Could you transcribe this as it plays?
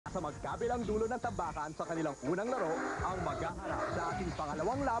Sa magkabilang dulo ng tabakan sa kanilang unang laro, ang maghaharap sa ating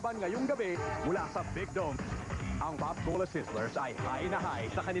pangalawang laban ngayong gabi mula sa Big Dome. Ang Pop Cola Sizzlers ay high na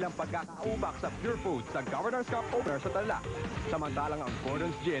high sa kanilang pagkakaubak sa Pure Foods sa Governor's Cup opener sa Tarlac. Samantalang ang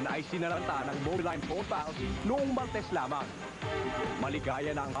Gordon's Gin ay sinaranta ng Mobiline Phone Pals noong Martes lamang.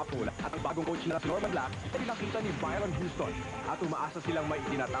 Maligaya na ang Pop Cola at ang bagong coach na si Norman Black ay nakita ni Byron Houston at umaasa silang may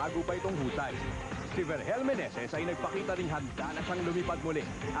itinatago pa itong husay. Si Vergel Meneses ay nagpakita ring handa na siyang lumipad muli.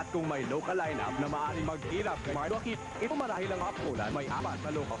 At kung may local lineup na maaaring mag-hirap kay Marlo Akit, ito marahil ang Pop Cola may apat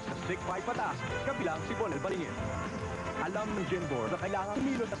na locals sa 6'5 pataas, kabilang si Bonel Balingin. Alam ng Gin Board na kailangan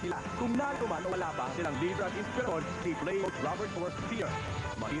kumilos na sila kung naluman o wala pa silang leader at inspirador si player Robert Forstier.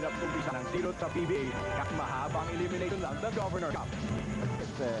 Mahirap umpisa ng silot sa PBA at mahabang elimination lang ng Governor Cup.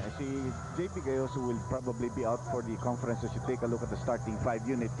 Si JP Gayoso will probably be out for the conference as you take a look at the starting 5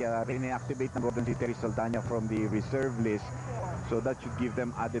 unit. Kaya re-activate ng Gordon si Terry Saldana from the reserve list. So that should give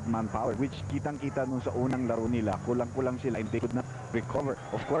them added manpower, which kitang-kita nung sa unang laro nila. Kulang-kulang sila and they could not recover.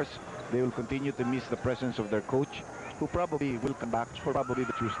 Of course, they will continue to miss the presence of their coach, who probably will come back for probably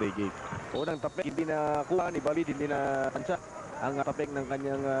the Tuesday game. Unang tapik, hindi na kuha ni Balid, hindi na tansya ang tapik ng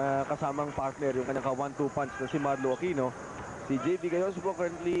kanyang kasamang partner, yung kanyang ka-1-2 punch na si Marlo Aquino. Si JB Gayoso po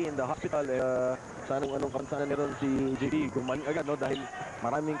currently in the hospital. Sana anong kapansanan meron si JB gumaling agad, no? Dahil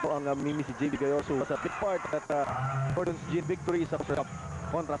maraming po ang mimi si JB Gayoso sa pit part at Gordon's Gin victory sa Cup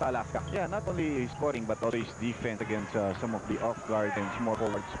kontra sa Alaska. Yeah, not only scoring but also his defense against some of the off-guard and small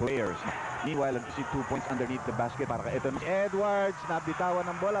forwards players. Meanwhile, see 2 points underneath the basket para kay Edwards. Nabitawan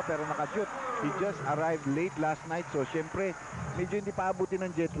ng bola pero nakashoot. He just arrived late last night, so syempre medyo hindi pa abutin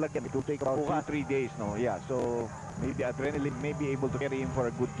ng jet lag yan. It will take about 2-3 days, no? Yeah, so maybe adrenaline may be able to carry him for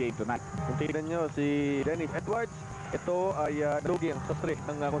a good game tonight. Kung tignan nyo si Dennis Edwards, ito ay lugi ang sa streak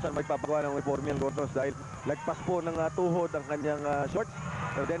ng kung saan magpapagawa ng uniforme ang Gordons dahil lagpas po ng tuhod ang kanyang shorts.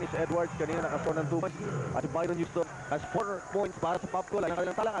 So Dennis Edwards kanina nakascore ng 2 points at Byron Houston has 4 points para sa Pop Cola. Ang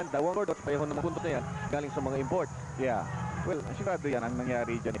kanilang talakan, dalawang Gordons, pareho na puntos na yan galing sa mga import. Yeah. Well, sigurado yan ang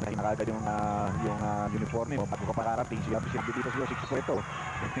nangyari dyan. Nakagad yung uniforme mo. Bago ka pakarating, siya dito sila 6 po ito.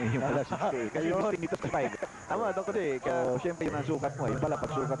 Yung pala 6 kasi yung dito sa 5. Tama, Dr. J. So, syempre yung nasukat mo. Yung pala,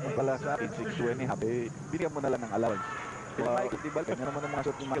 pagsukat mo pala sa atin, 6 and a half, binigyan mo na lang ng allowance. Di ba, kanya naman ang mga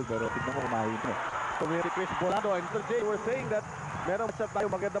shot ni Michael, pero tignan mo kumahin mo. So, may request Bolado. And Dr. J, we're saying that meron sa tayo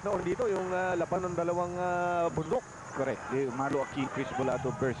magandang noon dito, yung laban ng dalawang bundok. Correct. Marlo Aquino, Chris Bolado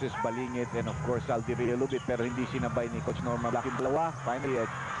versus Balingit, and of course Saldi Realubit, pero hindi sinabay ni Coach Norman Black yung dalawa. Finally,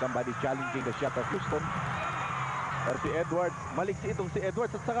 somebody challenging the shot of Houston. Pero si Edwards, maliksi itong si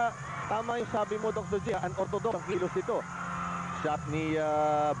Edwards. At saka, tama yung sabi mo, Dr. J, unorthodox ang kilos ito. Shot ni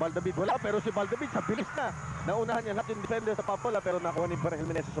Baldavid, wala, pero si Baldavid sa bilis na. Naunahan niya lahat yung defender sa Papola, pero nakuha ni Vergel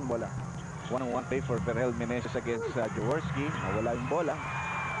Meneses ang bola. 1-on-1 play for Vergel Meneses against Jaworski. Nawala yung bola.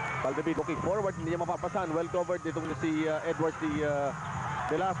 Baldavid looking forward, hindi niya mapapasan. Well covered ditong si Edwards, si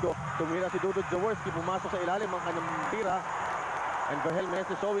Velasco. Tumira si Dudut Jaworski, pumasok sa ilalim ang kanyang tira. And Vergel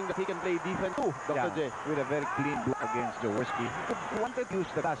Meneses showing that he can play defense too, Dr. J. With a very clean block against Jaworski. He wanted to use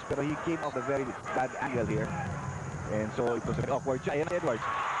the dash, pero he came off a very bad angle here. And so it was a bit awkward. Ayan Edwards.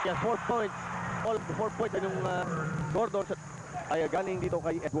 He has 4 points. All the 4 points ng Gordon ay galing dito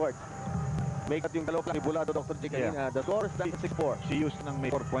kay Edwards. Make at yung dalawa ni Bulado, Dr. J. Kanina. The score is 6-4. Si Houston ang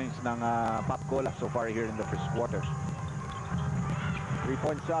may 4 points ng Pop Cola so far here in the first quarter.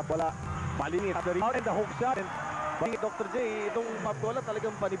 3-point shot, wala. Balingit. The rebound and the hook shot. And Balingit, Dr. J, itong Pop Cola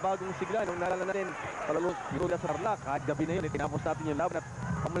talagang panibagong sigla. Nung nalala natin, talalos nila sa Tarlac. Kahit gabi na yun, tinapos natin yung laban. At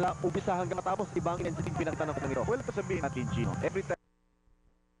pamula, ubisa hanggang matapos, ibang intensity pinagtanong ko ng ito. Well, sabihin natin, Gino, every time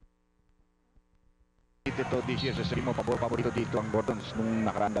ito this year, sasabihin mo, paborito dito ang Gordons nung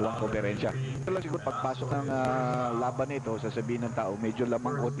nakaraan dalawang konferensya. Ito lang siguro pagpasok ng laban nito, sasabihin ng tao, medyo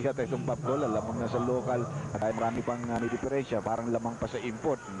lamang konti yata itong Pop Cola, lamang na sa local, at marami pang may diferensya, parang lamang pa sa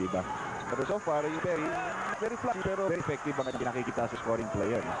import, hindi ba? Pero so far, very flat, pero very effective ang pinakikita sa scoring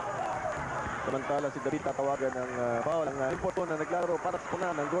player. Samantala si David tatawagan ng foul ang import na naglaro para sa punan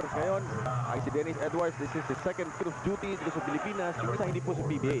ng Gordons ngayon ay si Dennis Edwards. This is his second field of duty dito sa Pilipinas. Yung isa hindi po sa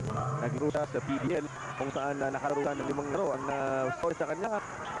PBA. Naglaro siya sa PBL kung saan nakalaro ng 5 laro. Ang story sa kanya,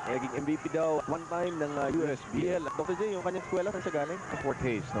 naging MVP daw one time ng USBL. Dr. J, yung kanyang eskwela saan siya galing? Fort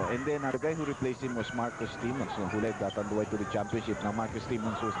Hayes, no? And then the guy who replaced him was Marcus Timmons, no? Who led that on the way to the championship. Now Marcus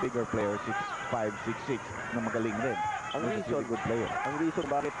Timmons was bigger player, 6'5", 6'6", na magaling din. Ang reason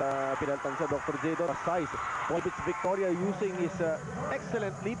bakit pinaltan sa Dr. J doon, size. Volbits Victoria using his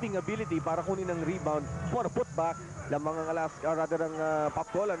excellent leaping ability para kunin ng rebound for a putback lamang ang Alaska, rather ang Pop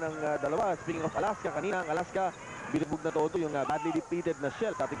Cola ng dalawa. Speaking of Alaska, kanina ang Alaska, binubog na todo yung badly defeated na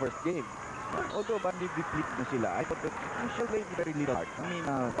Shell sa ating first game. Although bandi deplete na sila, I thought that you should play very little hard. I mean,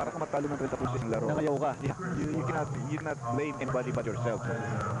 para ka matalo ng 30% ng laro. Nangayaw ka. Yeah, you cannot blame anybody but yourself.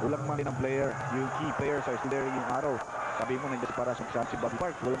 Walang mali ng player. Yung key players are still there yung araw. Sabi mo nandiyan para sa si Bobby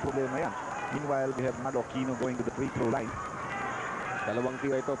Park. Walang problema yan. Meanwhile, we have Marlo Aquino going to the free throw line. Dalawang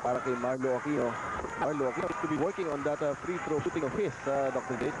tira ito para kay Marlo Aquino. Marlo Aquino to be working on that free throw shooting of his,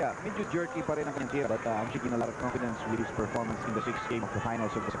 Dr. J. Yeah, medyo jerky pa rin ang kanyang tira, but I'm shaking a lot of confidence with his performance in the 6th game of the finals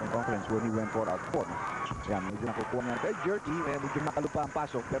of the second conference when he went 4 out 4. Yan, medyo nakukuha niya. Kaya jerky, medyo makalupa ang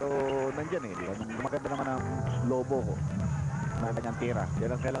pasok, pero nandyan eh. Diba? Maganda naman ang lobo ko na kanyang tira. Yan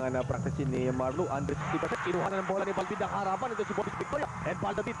ang kailangan na practice ni Marlo. 160%. Kinuha na ng bola ni Balbid ang harapan. Ito si Boris Victoria. And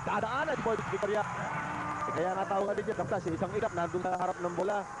Balbid, dadaanan si Boris Victoria. Kaya natawag ka din dyan, kaptas, isang ikap, nandun sa harap ng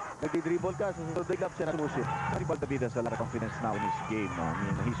bola, nagdi-dribble ka, sa sunod ikap, siya nasusip. Si Baldavid has a lot of confidence now in his game. I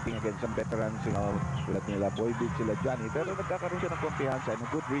mean, he's playing against some veterans, sulat nila Boyvid, sila Johnny, pero nagkakaroon siya ng kumpiyansa and a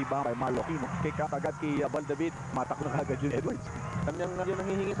good rebound by Marlo Aquino. Kick out agad kay Baldavid, matak na agad yun Edwards. Kanyang yun ang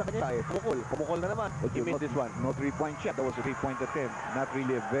hihingi sa kanya, pumukol na naman. He made this one. No 3-point shot, that was a 3-point attempt. Not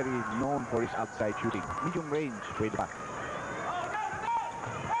really a very known for his outside shooting. Medium range, pwede pa.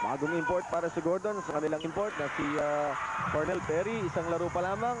 Bagong import para sa Gordon sa kanilang import na si Cornel Perry, isang laro pa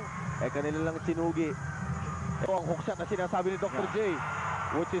lamang kanila lang sinugi. Ito ang hook shot na sinasabi ni Dr. J,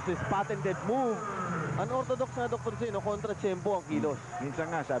 which is his patented move. Unorthodox na Dr. J, no, kontra tiyempo ang kilos. Minsan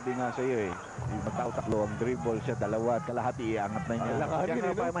nga, sabi nga sa iyo yung magtao-taklo ang dribble siya, dalawa at kalahati, iangat na niya. Kaya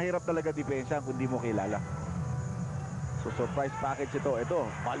nga mahirap talaga depensa kung di mo kilala. So surprise package ito,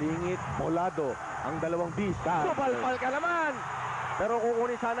 palingit, bolado, ang dalawang beast. Supalpal ka naman! Pero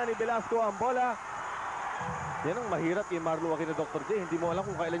kukunin sana ni Velasco ang bola. Yan ang mahirap kay Marlo Aquino, Dr. J. Hindi mo alam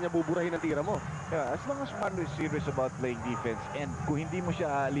kung kailan niya buburahin ang tira mo. Yeah, as long as Marlo is serious about playing defense and kung hindi mo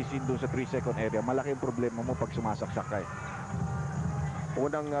siya aalisin doon sa 3-second area, malaki ang problema mo pag sumasaksak ka.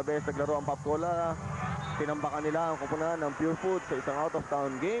 Unang beses naglaro ang Papcola, tinambakan nila ang kupunan ng Pure Food sa isang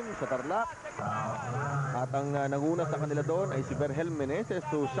out-of-town game sa Tarlac. At ang nanguna sa kanila doon ay si Berhel Meneses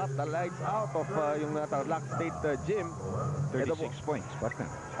to shut the lights out of yung Tarlac State Gym. 36 points, partner.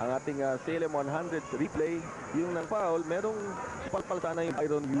 Ang ating Salem 100 replay, yung nang-foul, merong palpal sana yung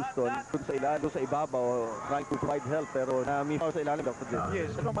Byron Houston doon sa ibabaw, trying to provide help, pero may foul sa ilalim, Dr. J.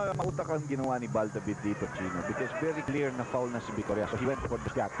 Yes, ano mautak ang ginawa ni Baldavid dito, Chino, because very clear na foul na si Victoria, so he went for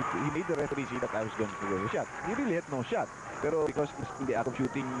the shot. He made the referee see that I was going to go the shot. He really had no shot, pero because in the act of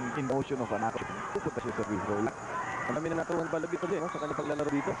shooting, in motion of an act, pupunta siya sa free throw. Ang dami na naturuan Baldavid no, sa kanyang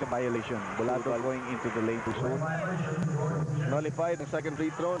paglalaro dito. It's a violation. Bolado going into the lane to zone. Nullified ang second free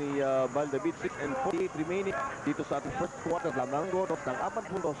throw ni Baldavid. 6 and 48 remaining dito sa ating first quarter. Lamang gotos ng 4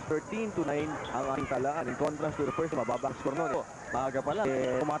 puntos, 13-9 ang ating talaan. In contrast to the first, mababa ang score nun. Maaga pa lang,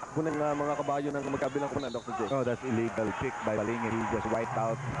 tumatakbo ng mga kabayo ng magkabilang kupunan, Dr. J. Oh, that's illegal pick by Balingi. He just wiped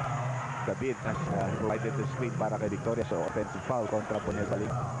out the bid as provided the screen para kay Victoria. So, offensive foul kontra Ponel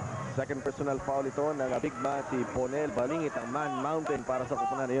Balingi. Second personal foul ito ng big man si Ponel Balingit, ang man mountain para sa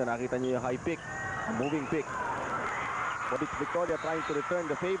kupunan na yun. Nakita niyo yung high pick, moving pick. Bobby Victoria trying to return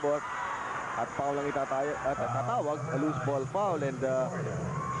the favor at foul lang itatawag, a loose ball foul, and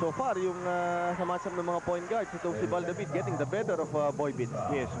so far yung sa matchup ng mga point guards, ito si Baldavid getting the better of Boybit.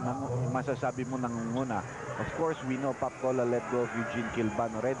 Yes, masasabi mo nang muna. Of course, we know Papcola let go of Eugene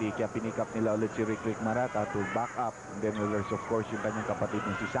Kilban already, kaya pinick up nila ulit si Rick Marata to back up. And then there's of course yung kanyang kapatid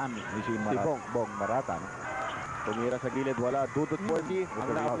na si Sammy, si Bong Marata. Tumira sa gilid, wala. Dudut 40, ang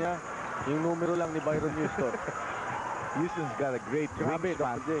naap niya, yung numero lang ni Byron Houston. Houston's got a great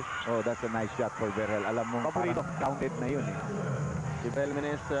wingspan. Oh, that's a nice shot for Berhel. Alam mo, parang counted na yun eh. Si Berhel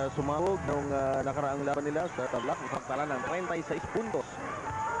Menes sumahog nung nakaraang laban nila sa Tarlac. Isang tala ng 36 puntos.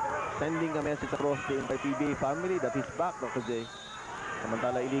 Sending a message across the entire PBA family that he's back, Dr. J.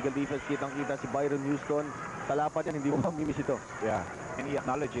 Samantala, illegal defense, kitang-kita si Byron Houston. Talapat yan, hindi mo mamimiss ito. Yeah, and he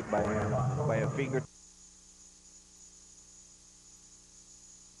acknowledged it by a finger.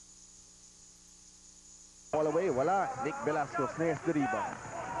 All away, wala. Nick Velasco snares the rebound.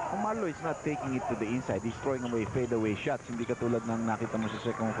 Marlo is not taking it to the inside. He's throwing away fadeaway shots. Hindi katulad ng nakita mo sa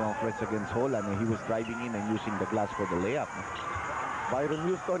second conference against Holland. He was driving in and using the glass for the layup. Byron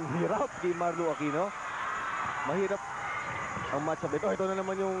Houston, hirap kay Marlo Aquino. Mahirap ang matchup ito. Ito na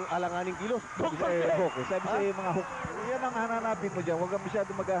naman yung alanganing kilos. Sabi sa'yo mga hook. Yan ang hanapin mo dyan. Huwag kang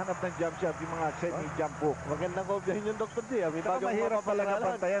masyado maghahanap ng jump shot. Yung mga semi-jump hook. Magandang koobyahin yung Dr. J. Mahirap pala na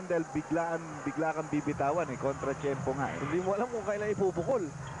pantayan dahil bigla kang bibitawan eh. Kontra-tiyempo nga eh. Hindi mo alam kung kailan ipupukol.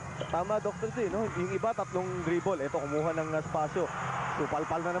 Tama, Dr. J, no? Yung iba, tatlong dribble. Ito, kumuha ng spasyo. So,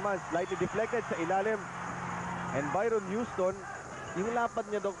 palpal na naman. Slightly deflected sa ilalim. And Byron Houston, yung lapad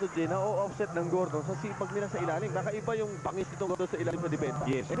niya, Dr. J, na offset ng Gordon sa sipag nila sa ilalim. Kakaiba yung pangis nitong Gordon sa ilalim sa depensa.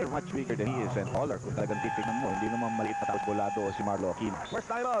 Yes, and they're much bigger than he is and taller. Kung talagang titignan mo, hindi naman maliit na bolado o si Marlo Aquino. First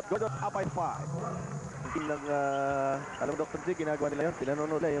time out, Gordon up by 5. Team ng, alam mo, Dr. J, ginagawa nila yun.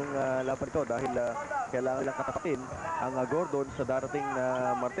 Pinanonood nila yung laban ito dahil kailangan nilang katapatin ang Gordon sa darating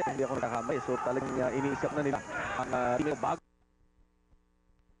na Martes. Hindi ako nakakamay. So talagang iniisip na nila ang team bago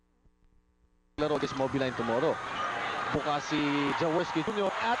laro this mobile line tomorrow. Bukas si Jaworski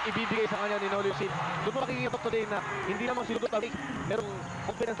Jr. at ibibigay sa kanya ni Noli Sid. Doon mo makikita today na hindi naman si Dudut Abig merong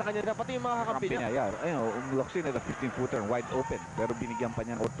confidence sa kanya, pati yung mga kakampi niya. Yeah. Ayun, umloksin at a 15-footer wide open. Pero binigyan pa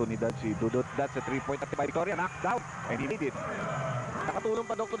niya ng oportunidad si Dudut. That's a 3-point at by Victoria. Knocked down. And he made it. Nakatulong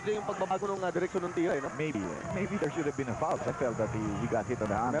pa, Dr. J, yung pagbabago ng direksyon ng tira, no? Maybe there should have been a foul. I felt that he got hit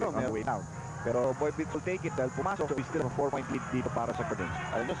on the hand on the way down. Pero Boy Bits will take it dahil pumasok. So we still have a 4-point lead dito para sa Cardinals.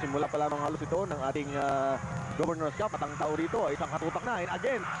 Alam nyo, simula pa lamang halos ito ng ating Governor's Cup at ang tao rito ay isang katutak na. And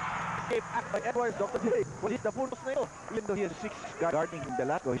again, escape act by Edwards, Dr. J. Walis na punos na ito. Even though he has 6 guarding in the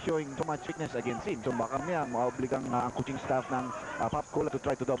last go, he's showing so much weakness against him. So baka niya, maobligang ang coaching staff ng Pop Cola to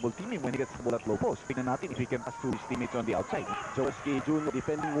try to double team him when he gets the ball at low post. Tingnan natin if he can pass to his teammates on the outside. Jaworski Jr.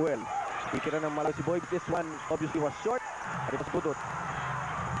 defending well. Titira ng malaw si Boy. This one obviously was short. At it was Dudut.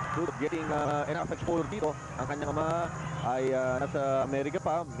 Dudut getting enough exposure dito. Ang kanyang ama ay nasa Amerika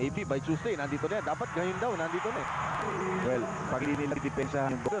pa. Maybe by Tuesday, nandito na yan. Dapat ngayon daw, nandito na eh. Well, pag hindi nila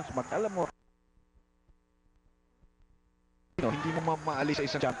depensa yung Bulls, alam mo, hindi mo mamaalis sa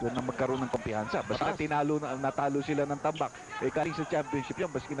isang champion na magkaroon ng kumpiyansa. Basta natalo sila ng tambak. Eh, kaling sa championship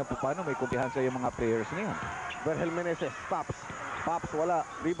yan, baski na paano may kumpiyansa yung mga players na yan. Verhel Meneses, Pops, wala.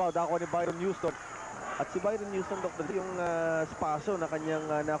 Rebound ako ni Byron Houston. At si Byron Houston, Dr. J, yung spaso na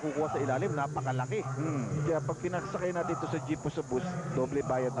kanyang nakukuha sa ilalim, napakalaki. Kaya pag pinasakay natin ito sa jeep o sa bus, doble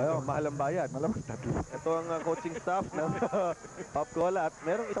bayad. Ayun, mahal ang bayad. Malamang tatlo. Ito ang coaching staff ng Pop Cola at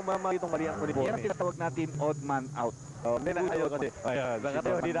merong isang mama itong mali ang uniforme. Yan ang tinatawag natin odd man out. Hindi na kayo kasi.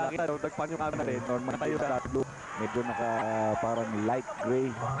 Nakatayo, hindi nakita. Nagpan yung camera din. Norman tayo sa blue. Medyo naka parang light gray.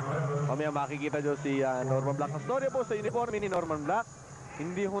 Mamaya makikita nyo si Norman Black. Ang storya po sa uniforme ni Norman Black,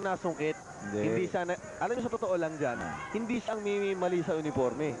 hindi ho nasungkit. Hindi siya, alam niyo sa totoo lang dyan, hindi siyang mali sa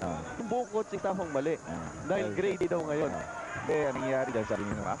uniforme. Yung buong coaching staff ang mali. Dahil grade daw ngayon. Kaya nangyayari dahil sabi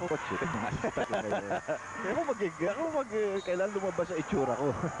niyo, ako coach, kailan lumabas sa itsura ko.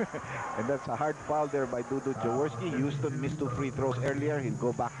 And that's a hard foul there by Dudut Jaworski. Houston missed 2 free throws earlier. He'll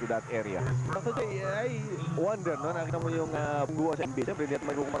go back to that area. Dr. J, I wonder, no? Nakita mo yung pungguan sa NBA. Siyempre, hindi natin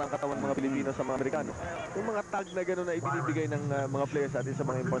magkukumarang katawan ng mga Pilipino sa mga Amerikano. Yung mga tag na gano'n na ibinibigay ng mga players natin sa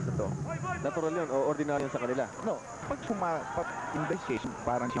mga imports na to, natural yun o ordinary yun sa kanila. No, pag in this case,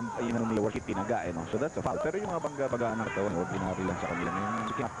 parang siyang yun ni Jaworski tinaga, no? So that's a foul. Pero yung mga bangga-bagaan ng katawan, ordinary lang sa kanila.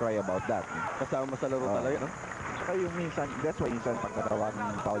 You can't cry about that. Kasama sa laro talaga, no? Saka yung minsan, that's why minsan pagkatawag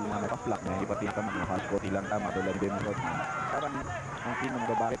ng foul mga naka-flak na iba tingin ka mag-half-court ilang tama tulad din mo. Parang ang pinong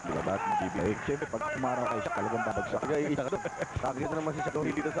babae, di ba? Bakit magbibigay? Siyempre, pag kumaraw kayo siya, talagang babagsak. Kaya isa ka doon. Kakita naman si Shaquille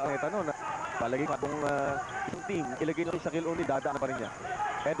O'Neal dito sa Angeta, no? Palagi ka kung isang team, ilagay nyo si Shaquille O'Neal, dadaan pa rin niya.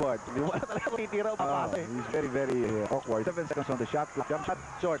 Edward, hindi mo wala talaga kung titira o papasa eh. He's very, very awkward. 7 seconds on the shot clock. Jump shot,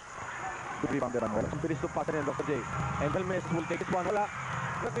 Short. Rebounder ang wala. Ang bilis ng pasa niya, Dr. J. And Belmes will take this one. Wala.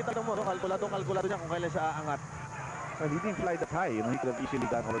 Nakita mo, no? Kalkulado niya kung kailan siya aangat. Well, he didn't fly that high. You know, he could have easily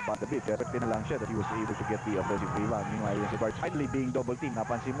gone over by the bit. Pero lang siya that he was able to get the offensive rebound. Meanwhile, yung si Bart finally being double team.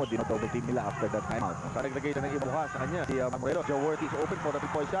 Napansin mo, double team nila after that timeout. Naglagay siya ng ibuha sa kanya. Si Moreno, Jaworski is open for the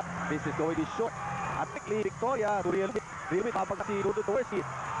 3-point shot. This is going to be short. At quickly, Victoria to Real Bit. Papagka si Dudut Jaworski.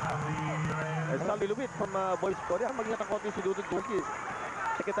 Salvi Lubit from Boys Victoria. Mag-ingat ang konti si Dudut Jaworski.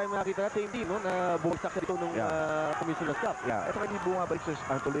 Second time nakita na same team, no? Na bumagsak siya dito nung Commissioner's Cup. Yeah, ito hindi bumabalik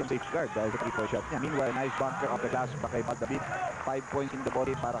sa tuloy yung safeguard dahil sa 3-point shot niya. Meanwhile, nice bunker off the glass pa kay Baldabit. 5 points in the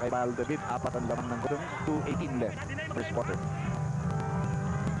body para kay Baldabit. 4 ang lamang ng gulong. 2:18 left. First quarter.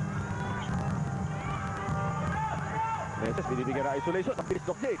 Meses, binibigyan na isolation. Ang bilis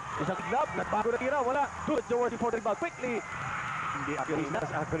Doc J. Isang glove, nagbago na tira. Wala. Dudut Jaworski for the rebound. Quickly. Hindi accurate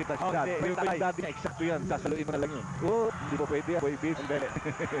touch shot. Yung dati na eksakto yan. Sasaluin mo na lang yun. Hindi mo pwede yan.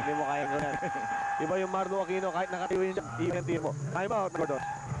 Hindi mo kaya ganyan. Iba yung Marlo Aquino kahit nakatiwin siya. Even team mo. Time out, Gordon.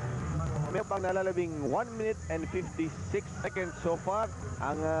 May pang nalalabing 1 minute and 56 seconds so far.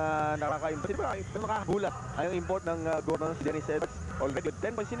 Ang nakaka-import. Makakagulat ay yung import ng Gordon si Dennis Edwards. Already with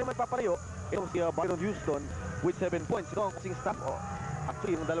 10 points. Sino naman papalayo? Itong si Byron Houston with 7 points. Ito ang kasing staff.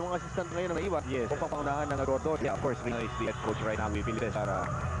 Actually, yung dalawang assistant ngayon na naiwan. Yes. O papangunahan ng Gordon. Yeah, of course, Rino is the head coach right now. We believe para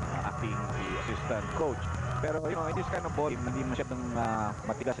acting the assistant coach. Pero, you know, in this kind of ball, hindi masyadong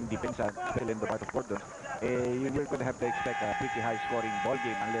matigas ang depensa in the part of Gordon. You're going to have to expect a pretty high-scoring ball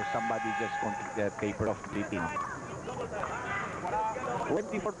game unless somebody just taper off the team.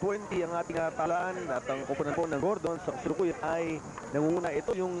 24-20 ang ating talaan at ang koponan po ng Gordon sa kasalukuyan ay nangunguna.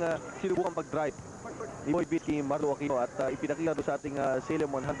 Ito yung sinubukang pag-drive ni Boy Beat ni Marlo Aquino at ipinakita doon sa ating Salem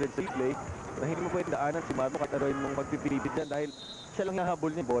 100 sa replay na hindi mo pwede daanan si Marlo at aroin mong pagpipilipit dyan dahil siya lang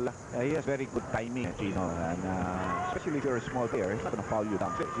nahabol niya bola. He has very good timing, Chino, and especially if you're a small player, he's not gonna foul you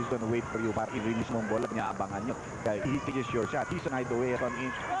down. He's gonna wait for you para i-release mong bola niya, abangan nyo. Kaya he finishes your shot. He's an hideaway from in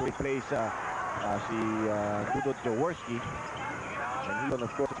to replace si Dudot Jaworski. And he,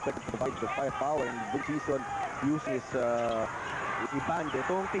 of course, expected to provide the firepower and good season uses iband.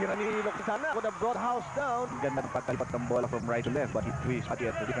 Itong tira ni Loxana with a broad house down. Ganda ng pagkalipat ng bola from right to left, but it twists pati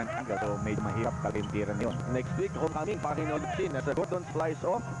at a different angle, so medyo mahirap talaga yung tira niyon. Next week, homecoming, pakinulit sin as Gordon flies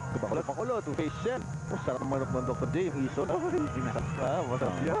off. Pakulo to face Shell. Sarap manok ng Dr. J. Ison.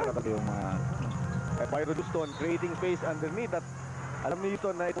 Masarap yan. Sarap yung mga... Byron Houston creating space underneath at alam niyo ito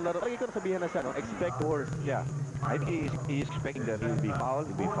na itong laro. Lagi ko nasabihan na siya, no? Expect worse. Yeah. I think he is expecting that he'll be fouled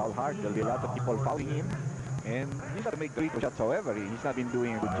hard. There'll be a lot of people fouling him. And he's not make great shots, however, he's not been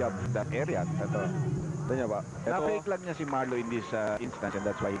doing a good job in that area. Tanya ba? Na-fake lang niya si Marlo in this instance, and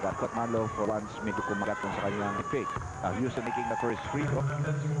that's why he got caught. Marlo for once medyo kumagat sa kanyang fake. Houston making the first free throw.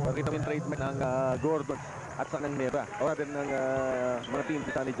 Pakita mo yung treatment ng Gordon at sa ng Mera. O rather ng mga team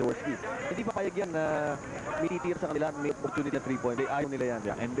sa ni Jaworski. Hindi pa payag yan na mititir sa kanila may opportunity at 3-point. Ayaw nila yan.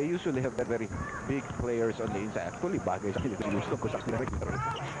 Yeah, and they usually have that very big players on the inside. Actually, bagay sa kanila. Gusto ko sa kanila.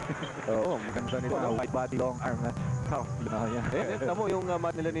 Oo, maganda nila. Wide body, long arm na. Tamo yung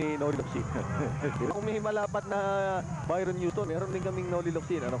mat nila ni Noli Locsin. Kung may malapat na Byron Newton, meron din kaming Noli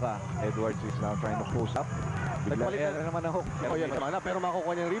Locsin. Ano ka? Edwards is now trying to post up. Bigla, na naman ang hook. Yan naman na, pero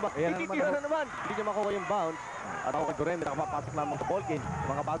makukuha niya yung rebound. Ikikira na naman. Hindi niya makukuha yung bounce. At ako kay Duren, nakapapasok lamang sa ball game.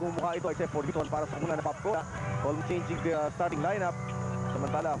 Mga bagong mukha ito except for Gitton para sa una na Popcola. All changing the starting lineup.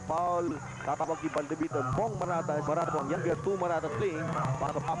 Samantala, foul, tatawag ni Valdebito, Bong Maratas, Marata ang younger 2 Maratas playing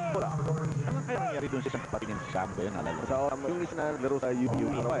para sa Popcola. Ano kaya nangyari doon sa isang patingin si Sam ko yun, alala? Sa yung isa na laro sa UP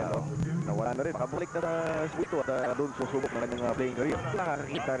pa, nawala na rin. Makabalik na sa Swito at doon susubok na kanyang playing career.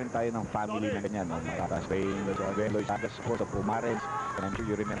 Nakakita rin tayo ng family na ganyan, no? Maratas, Spain, Veloy, Sagas, of course, of Pumares, and I'm sure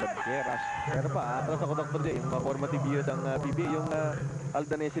you remember Gutierrez. Pero pa, atras ako Dr. J, yung mga formative years ng PBA, yung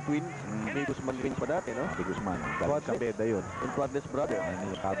Aldanese twins, may Guzman Rings pa dati, no? Si Guzman, sa beda yun. Yung Quadless brother.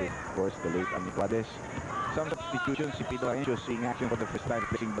 And of course, the late Aniquades. Some substitutions, si Pino Arencio seeing action for the first time,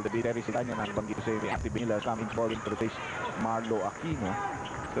 placing Valdebito, si Tanya, nabanggit ko sa yung active nila, coming ball in to replace Marlo Aquino.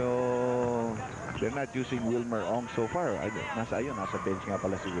 So, they're not using Wilmer Ong so far. Nasa bench nga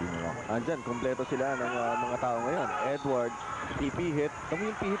pala si Wilmer Ong. Andyan, kompleto sila ng mga tao ngayon. Edwards, pihit. Kami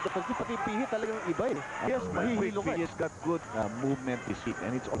yung pihit. Pati pihit talagang iba eh. Yes, mahihilo ka. He has got good movement, his feet,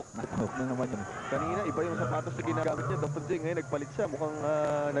 and it's all na naman yun. Kanina, iba yung sapatos na ginagamit niya. Dr. J, ngayon nagpalit siya. Mukhang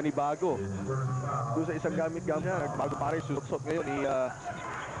nanibago. Doon sa isang gamit-gamit niya, nagbago pa rin susot ngayon ni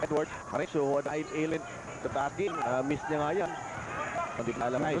Edwards. So, Allen tatagin. Miss niya nga yan. Hindi ka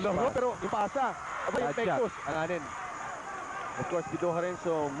alam. Pero yung pasa. Aba yung Pecos. Anganin. Of course, Guido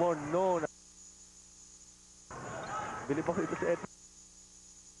Harenzo, more known. Bilib ako ito sa Ed.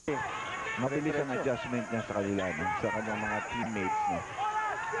 Mabilis ang adjustment niya sa kanila, no? Sa kanyang mga teammates, no?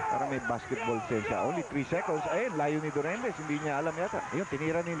 Para may basketball sense siya. Only 3 seconds. Ayun, layo ni Dorendes. Hindi niya alam yata. Ayun,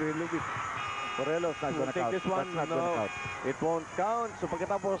 tinira ni Lubit. Morelos, take this one. No, it won't count. So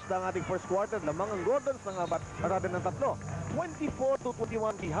pagkatapos ng ating first quarter, lamang ang Gordons ng rather ng tatlo.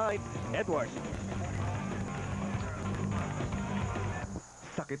 24-21 behind Edwards.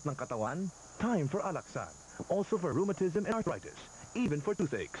 Sakit ng katawan? Time for Alaxan. Also for rheumatism and arthritis. Even for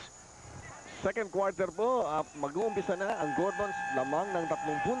toothaches. Second quarter po, mag-uumpisa na ang Gordons lamang ng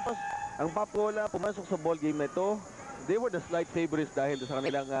 3 puntos. Ang Popcola pumasok sa ball game na ito. They were the slight favorites dahil sa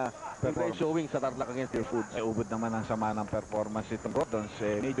kanilang showing sa Tarlac against their foods. Ubod naman ang sama ng performance itong Gordons.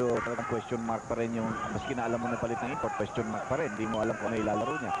 Medyo talagang question mark pa rin yung, maski na alam mo na palit ng import, question mark pa rin. Hindi mo alam kung ano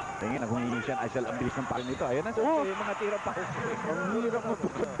ilalaro niya. Kaya nga, humingi siya, Aisel, ang bilis ng parin nito. Ayun na, yung mga tira pa. Ang hirap mo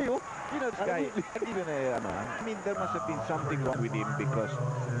tukod kayo. You know, this guy, I mean, there must have been something wrong with him because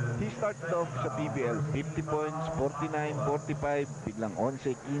he started off sa PBL, 50 points, 49, 45, biglang 11,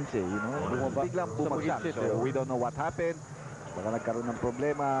 15, you know, biglang bumagsak. So, we don't know what happened. Baka nagkaroon ng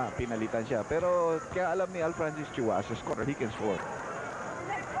problema, pinalitan siya. Pero kaya alam ni Al Francis Chua, as a scorer, he can score.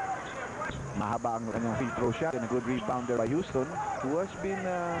 Mahaba ang kanyang free throw shot and a good rebounder by Houston, who has been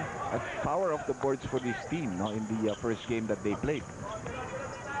a power of the boards for this team, no, in the first game that they played.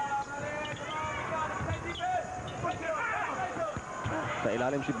 Sa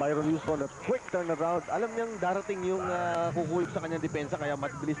ilalim si Byron Houston, at quick turnaround. Alam niyang darating yung kukuyog sa kanyang depensa, kaya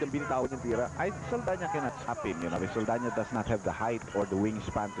mabilis ang binitawan yung tira. Saldana cannot stop him. Saldana does not have the height or the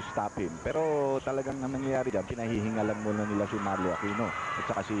wingspan to stop him. Pero talagang ang nangyayari dyan, pinahihingalan muna nila si Marlo Aquino at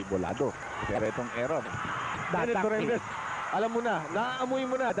saka si Bolado. Pero itong error, Kenneth Dorenguez, alam mo na, naamoy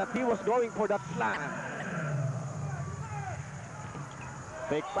mo na that he was going for that slam.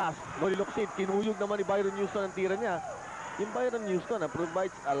 Fake pass, niluksid, kinuyog naman ni Byron Houston ang tira niya. Yung Byron Houston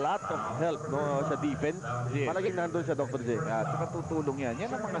provides a lot of help sa defense. Yes. Palaging nandun sa Dr. J. at saka tutulong yan.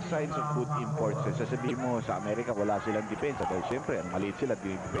 Yan ang mga signs of good imports. Sasabihin mo sa Amerika wala silang depensa. Dahil siyempre, ang maliit sila,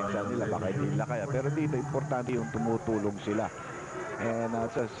 depensa nila, baka hindi nila kaya. Pero dito, importante yung tumutulong sila. And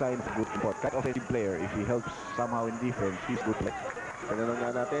it's a sign of good import. Kind of offensive player, if he helps somehow in defense, he's good player. Tinanong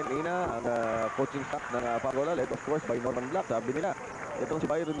nga natin, Ina, ang coaching staff ng Pagola, led of course by Norman Black. Sabi nila, itong si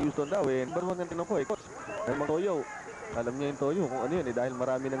Byron Houston daw, number one ang tinanong ko, coach, ng mga Toyo. Alam niya yung Toyo kung ano yun, dahil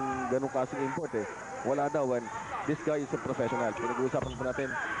marami ng ganong kasing import Wala daw, and this guy is a professional. Pinag-uusapan po natin,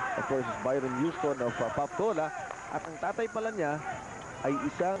 of course, is Byron Houston of Pagola. At ang tatay pala niya ay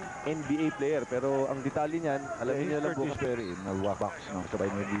isang NBA player. Pero ang detalye niyan, alam niyo lang bukas. Perry, nagwabox, sabay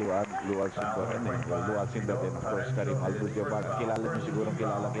mo yung Lual Sindor, Lual Sindor din, of course, Karim Albudio-Bar. Kilala niyo siguro,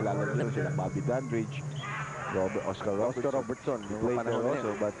 kilala niyo sila, Bobby Dandridge, Oscar Robertson, played there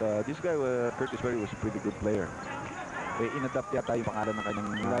also. But this guy, Curtis Perry, was a pretty good player. Inadapt yata yung pangalan ng kanyang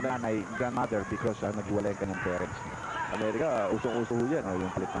nanay, grandmother, because naghiwalay ka ng parents. Amerika, usong-uso yan. Yung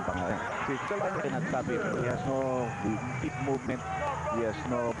palit ng pangalan. Si Salvador cannot stop him. He has no deep movement. He has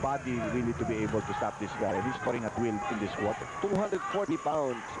no body really to be able to stop this guy. And he's scoring at will in this quarter. 240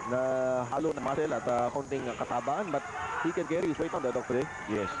 pounds na halo na muscle at konting katabaan, but he can carry his weight on the Dr.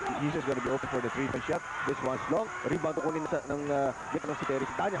 Yes, he's just gonna be open for the three-point shot. This one's long. Rebound kunin ng Vietnam si Terry.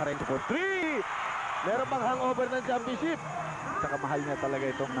 Anya Jaclyn for 3! Meron pang hangover ng championship. Saka mahal niya talaga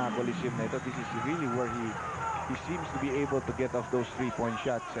itong Coliseum na ito. This is really where he seems to be able to get off those three-point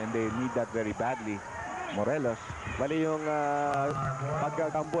shots, and they need that very badly. Morelos. Bali yung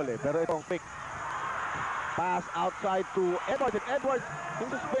pagkakambol Pero itong pick. Pass outside to Edwards. And Edwards, yung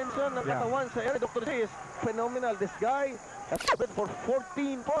suspension ng katawan sa area, Dr. J, is phenomenal. This guy has scored for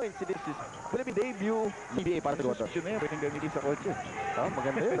 14 points. This is Philippine debut CBA para sa Dr. Yun na yun, pwedeng gamitin sa kotse.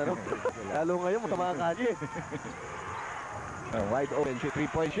 Maganda yun, ano? Lalo ngayon, masama ang kanya. Wide open,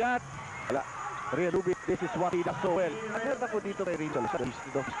 three-point shot. Wala. Real Rubik, this is what he does so well. Nagkakaroon ako dito kay Rachel. He's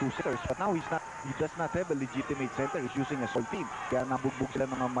two centers, but now he does not have a legitimate center. He's using a small team. Kaya nabugbog sila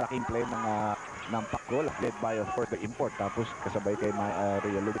ng mga malaking play ng Pagola, led by, of course, the import. Tapos kasabay kay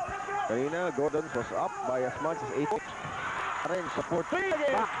Real Rubik. Kanina, Gordon was up by as much as 8 points. Haren, support 3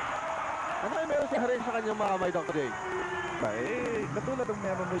 again. Ano ay meron si Haren sa kanyang mga kamay, Dr. J? Katulad ng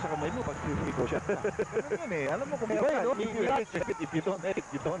meron mo sa kamay mo pag free shot. Alam mo kung meron ka, if you don't have it,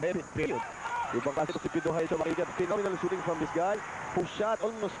 you don't have it, period. Ibang kasi si Pidohay sa makigat. Phenomenal shooting from this guy who shot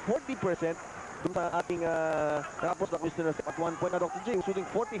almost 40% dun sa ating tapos na listeners at one point na Dr. J shooting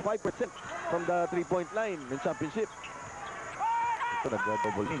 45% from the 3-point line ng championship. Ito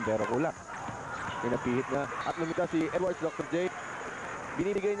nag-double team pero kulang. Pinapihit na at lumita si Edwards, Dr. J.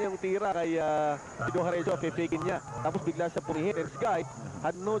 Binibigay niya yung tira kay Pido Harejo, fake niya. Tapos bigla siya pumihit and Sky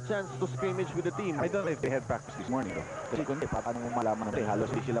had no chance to scrimmage with the team. I don't know if they had practice this morning though. Kasi kundi, paano mo malaman na halos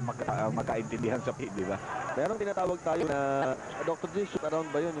di sila magkaintindihan sa pit, di ba? Merong tinatawag tayo na Dr. J, shoot around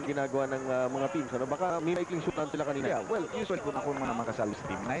ba yun yung ginagawa ng mga teams? Ano? Baka may maikling shoot lang sila kanina. Yeah, well, usually kung ako naman makasali sa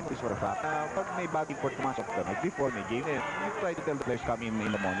team, 9 is for a fact. Pag may bagong court pumasok ka, before may game, you try to tell the players come in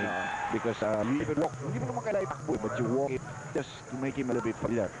the morning. Because you even walk, hindi mo naman kailangan itakbo, but you walk it just to make him a little bit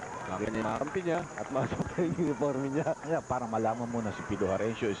familiar. Bakit niya makampi niya at masok na yung uniform niya. Yeah, para malaman mo na si Pido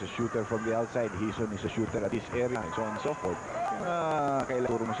Harencio is a shooter from the outside, Hison is a shooter at this area, and so on and so forth. Kailangan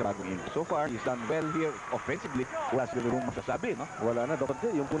turo mo siya bagong info. So far, he's done well here offensively. Wala siguro masasabi, no? Wala na, Dr. J.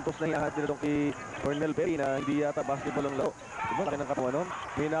 Yung puntos na iahad nila kay Cornel Perry na hindi yata basketball ang laro. Diba, laki ng katawan nun?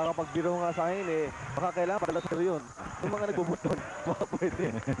 May nakapagbiro nga sa akin baka kailangan padala sa yun. Yung mga nagbubuton, baka pwede.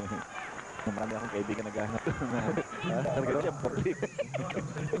 Marami akong kaibigan naghahanap. Nagkaroon siya public.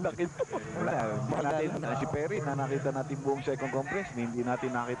 Laki. Wala. Si Perry na nakita natin buong second conference, hindi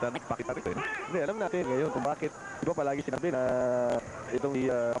natin nakita nagpakita rin. Hindi, alam natin ngayon kung bakit. Diba palagi sinabi na itong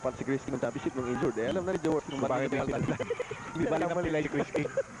kapan si Chris King ng championship nung injured. Alam na ni George kung bakit hindi ba lang pala si Chris King.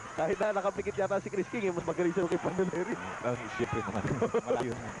 Kahit na nakapikit yata si Chris King, mas magaling siya kay Pandoleri. Siyempre naman.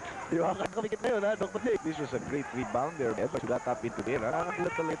 Malayo na. Yung nakapikit na yun, Dr. J. This was a great rebounder. But got up into there.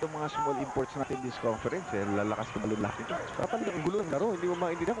 Nakakagulat talaga itong mga small imports natin this conference. Lalakas na malulaki. Kapag ang gulo ng laro, hindi mo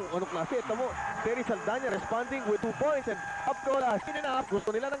maintindihan kung anong klase. Ito mo, Terry Saldana responding with 2 points and up to last.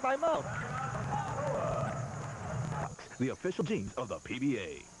 Gusto nila ng timeout. the official jeans of the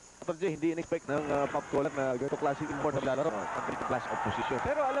PBA. Dr. J, hindi in-expect ng Pop Colak na ganito klaseng import na lalaro. Class opposition.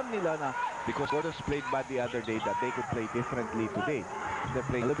 Pero alam nila na because Gordons played bad the other day that they could play differently today. They're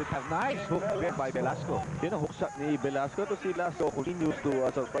playing a little bit nice hook there by Velasco. Yun ang hook shot ni Velasco. Ito si Velasco continues to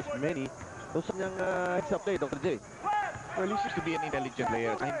surprise many. Ito sa kanyang heads up play, Dr. J. Well, he seems to be an intelligent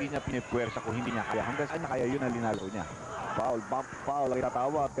player. Hindi niya pinipwersa kung hindi niya kaya. Hanggang saan niya kaya, yun ang linalo niya. Foul, bump foul ang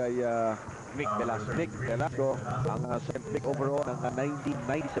itatawag kay Nick Velasco. Nick Velasco, ang second pick overall ng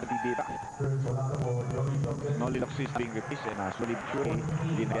 1997 data. Noli Luxis being replaced and solid Churi.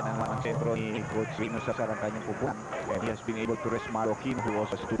 Linagyan naman ang sentro ni Coach Rino sa sarang kanyang pupunan. And he has been able to rest Marroquin who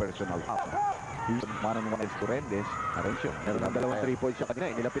was a two personal foul. He's one-on-one is Torrendes. Arencio. Meron ang dalawang 3 points siya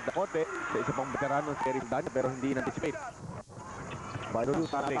kanina. Nilapit na konti sa isa pang veterano si Eric Danya pero hindi in-anticipate. Bayo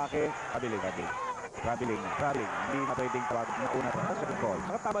sa atake. Traveling. Hindi na pwedeng tawagin na una sa second call.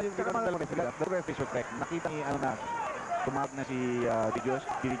 Tama yung dalawang sila. The referee protect. Nakita ni na tumawag na si Dios.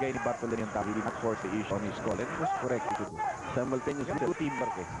 Binigay ni Bartolome yung tabi. Did not force the issue on his call. And it was correct to do. Simultaneously, Two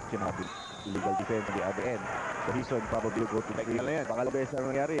teamwork sinabi. Illegal defense on the other end. So Hison probably will go to the illegal na yan. Baka labes na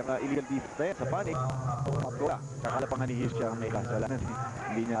nangyari. Ang illegal defense na yan sa panic. Kakala pa nga ni His siya ang may kasalanan.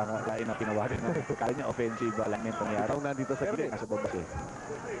 Hindi niya kain na pinawarin. Kaya niya offensive alignment ang nangyari. Itaw nandito sa gilid. Nasa baba siya.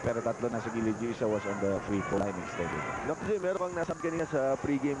 Pero tatlo na sa gilid. Yung isa was on the free throw line extended. Dr. J, meron kang nasabi kanina sa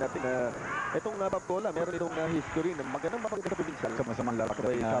pregame natin na itong Papola, meron itong history na magandang mapaganda sa provincial. Masamang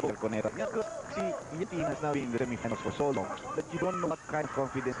lalaki na Calconera. Si Yeti has now been in the semifinals for so long that you don't know what kind of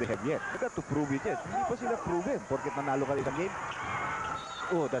confidence they have yet. They got to prove it yet. Hindi pa sila proven. Porket nanalo ka isang game.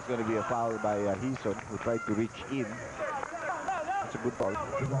 Oh, that's going to be a foul by Hison who tried to reach in. That's a good foul.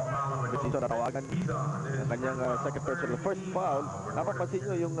 Kasi ito natawagan ng kanyang second personal first foul. Napapansin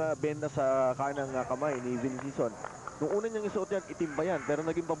nyo yung benda sa kanang kamay ni Vin Hison. Nung una niyang isuot yan, itim ba yan? Pero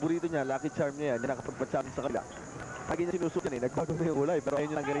naging paborito niya, lucky charm niya yan. Yan nakapagpatsakin sa kanila. Lagi niya sinusuot yan eh. Nagbago na yung kulay. Pero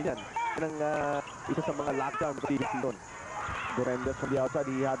ayun yung ganyan yan. Yan ang isa sa mga lockdown sa Vin Hison. Durendes from the outside,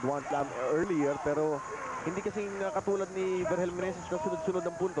 he had one slam earlier. Pero hindi kasing katulad ni Vergel Meneses na sunod-sunod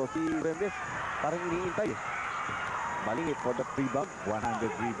ng punto. Si Durendes parang iniintay eh. Balingit for the rebound. 100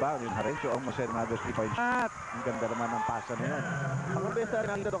 rebound. Yung Harencio almost had another 3-point shot. Ang ganda naman ng pasa na yan. Ang besta rin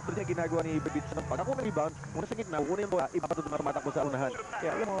nakita Dr. J, ginagawa ni Bibits ng pag ako ng rebound, muna sa gitna, una yung bola, iba pa ito tumatakbo sa unahan.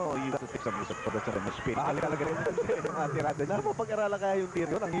 Kaya alam mo, you got to take some risk for the spin. Mahal talaga rin yung atirada niya. Alam mo, pag-aralan kaya yung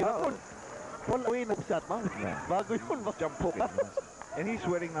tiro yun, ang hirap yun. Wala away na shot, man. Bago yun, mag-jump hook. And he's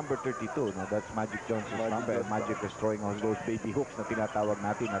wearing number 32. No? That's Magic Johnson's number. And Magic is throwing on those baby hooks na tinatawag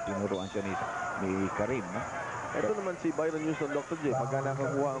natin na tinuruan siya ni Karim. No? Ito naman si Byron Houston, Dr. J, pagka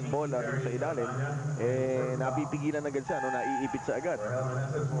nakakuha ang bola dun sa ilalim, eh, napipigilan agad siya, no? Naiipit siya agad.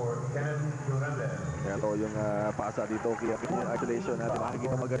 Kaya ito yung pasa dito, kaya isolation natin,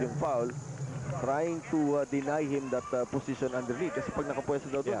 makikita magad yung foul. Trying to deny him that position underneath. Kasi pag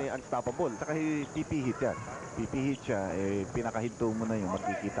nakapwesto daw doon, eh, unstoppable. Saka PP hit yan. PP hit siya, eh, pinakahinto mo na yung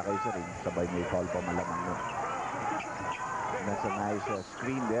magkikita kayo sa ring. Sabay may foul pa malamang mo. That's a nice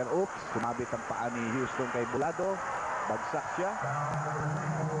screen there. Oops, sumabit ang paa ni Houston kay Bulado. Bagsak siya.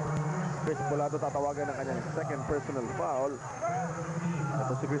 Chris Bulado tatawagan ng kanyang second personal foul.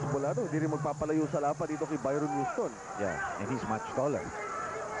 Ito si Chris Bulado, hindi rin magpapalayo sa lapa dito kay Byron Houston. Yeah, and he's much taller.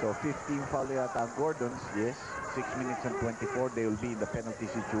 So 15 foul yata ang Gordons. Yes, 6 minutes and 24. They will be in the penalty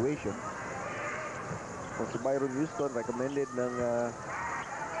situation. So si Byron Houston recommended ng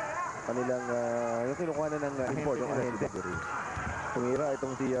kanilang yung kinukuha na ng import, yung ahente. Tumira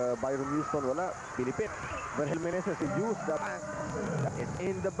itong si Byron Houston, wala, Pilipit. Vergel Meneses, si Juice, that is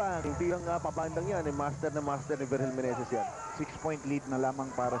in the bank. Yung tirang papandang yan, master na master ni Vergel Meneses yan. 6-point lead na lamang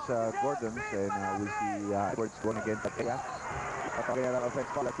para sa Gordons, and we'll see Edwards going again at kaya. Patagaya ng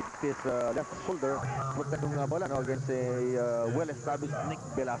offense pala si his left shoulder. Punta nung bola no, against a well-established Nick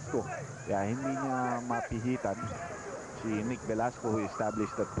Velasco. Yeah, hindi niya mapihitan si Nick Velasco who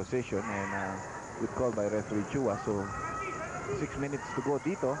established that position, and good call by referee Chua. So 6 minutes to go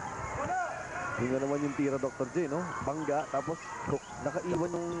dito. Yun naman yung tira Dr. J, no? Bangga, tapos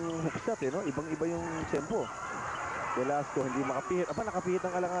nakaiwan yung hook shot, eh, no? Ibang-iba yung tempo. Velasco hindi makapihit. Aba, nakapihit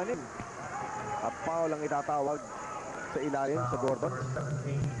ang alanganin. At foul lang itatawag sa ilalim sa Gordon.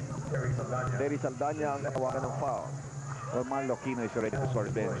 Terry Saldana ang natawagan ng foul. Well, Marlo Aquino is already to score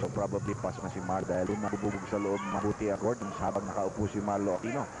bench, so probably pass na si Mar dahil nabububog sa loob mabuti ang Gordons habang nakaupo si Marlo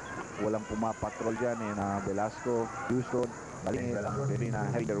Aquino. Walang pumapatrol dyan eh, na Velasco, Houston, Balingit, pwede na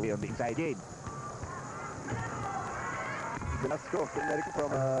heading their way on the inside game. Velasco, pinari ko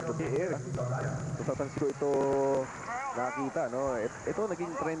from the air. So sa tansi ko ito nakita, no? Ito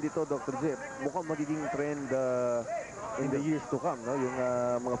naging trend dito, Dr. J. Mukhang magiging trend in the years to come, no? Yung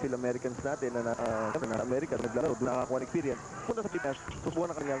mga Phil-Americans natin na nasa Amerika, naglalaro, doon nakakuha ng experience. Punta sa Pilipinas, subukan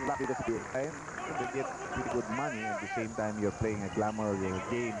na kanyang luck dito sa PA. They get pretty good money at the same time you're playing a glamour game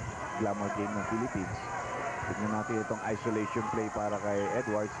ng Philippines. Tignan natin itong isolation play para kay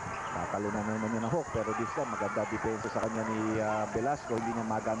Edwards. Natalunan naman niya ng hook pero this time maganda depensa sa kanya ni Velasco. Hindi niya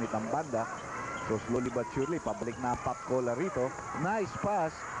magamit ang banda. So slowly but surely, pabalik na ang pop cola rito. Nice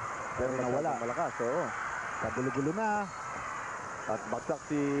pass. Pero nawala. Malakas, oo. Kagulo-gulo na. At baksak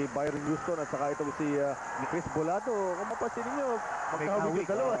si Byron Houston at saka ito si Chris Bolado. Kung mapasin ninyo, magkahawig yung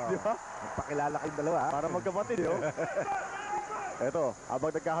dalawa, di ba? Magpakilala kayong dalawa. Para magkapatid, yo. Ito,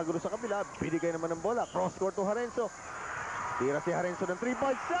 habang nagkakagulo sa kabila, binigay naman ng bola. Cross court to Harenzo. Tira si Harenzo ng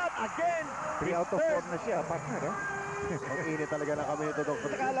 3-point shot. Again! 3 out of 4 na siya, partner. Ang init talaga ng kami nito, Dr.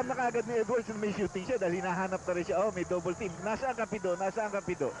 Saka alam na kagad ni Edwards na may shooting siya dahil hinahanap na rin siya. Oh, may double team. Nasaan ka, Pido? Nasaan ka,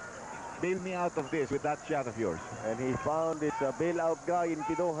 Pido? Bail me out of this with that shot of yours. And he found this bailout guy in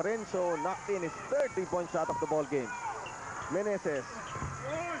Pido Harenzo. Knocked in his third 3-point shot of the ball game. Meneses.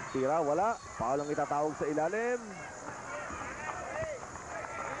 Tira, wala. Paul ang itatawag sa ilalim.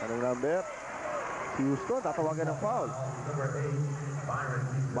 Anong number? Si Houston, tatawagan ng foul.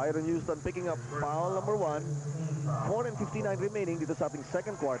 Byron Houston picking up foul number 1. 4:59 remaining dito sa ating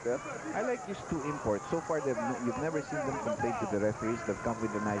second quarter. I like these two imports. So far, you've never seen them complain to the referees. They've come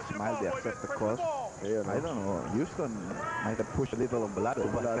with a nice smile. They accept the call. Ayun, I don't know. Houston might have pushed a little on Balado.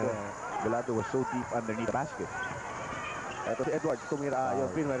 Balado was so deep underneath the basket. Ito si Edwards, tumira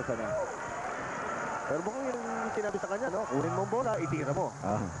yung pinwersa na. Pero mukhang yung sinabi sa kanya, no? Kunin mong bola, itira mo.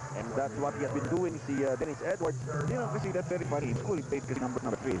 And that's what he has been doing, si Dennis Edwards. You know, kasi that's very funny. In school, he played kasi number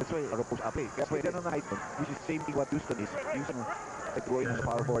 3. That's why ako push up eh. Kasi ganun na height, which is same thing what Houston is. Houston, like going as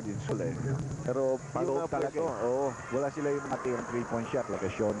power forward in school eh. Pero Palo yung talaga. oo. Wala sila yung matirang 3-point shot like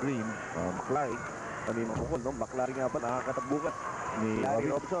a Sean Green, McClarry. Kanina ko, no? McLaren nga pa, nakakatabukas. Ni Larry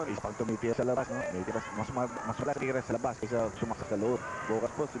Robinson is pag tumitira sa labas, no? May tiras, mas matira sa labas kaysa sumakas sa loob.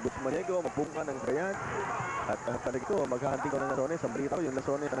 Bukas po, si Gus Maniego, magbuka ng Bayan. At talaga ito, maghahanting ko ng Lasones. Ang balita ko, yung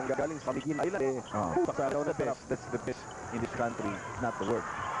Lasones na nanggagaling sa Miguel Island. Pasalaw na best. That's the best in this country, not the world.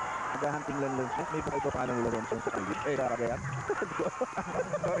 Naghahunting lang lang. May pa iba pa ng Lorenzo sa Philippines. Sa Cagayan.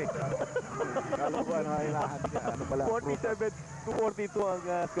 Sorry. Alam ko ano ay nahanting niya. Ano pala? 47 to 42 ang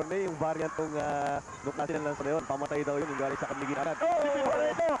score na yung variant ng nung natin lang sa ngayon. Pamatay daw yun yung galing sa Kamiginan.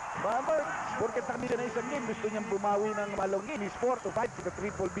 Oh! Bamber! Porket nakita na isang game, gusto niyang bumawi ng malong game. He's 4-5 to the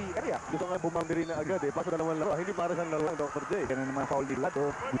triple B area. Gusto nga bumambi rin na agad eh. Paso na naman laro. Hindi para sa laro ng Dr. J. Kaya naman foul ni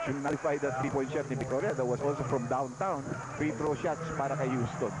Lato, which will nullify the 3-point shot ni Victoria. That was also from downtown. Free throw shots para kay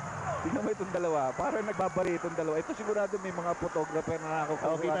Houston. Tingnan mo itong dalawa. Parang nagbabari itong dalawa. Ito sigurado may mga photographer na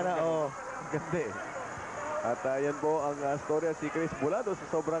nakakuha. Kita na, Ganda eh. At yan po ang storya si Chris Bolado sa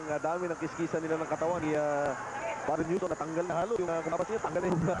sobrang dami ng kiskisan nila ng katawan ni Byron Houston. Natanggal na halo yung kumabas niya. Tanggal na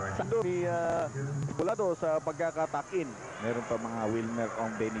yung sando ni Bolado sa pagkakatakin. Meron pa mga Wilmer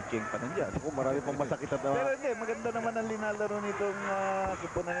Ong Benny Cheng pa nandiyan. Kung marami pang masakit at Pero hindi, maganda naman ang linalaro nitong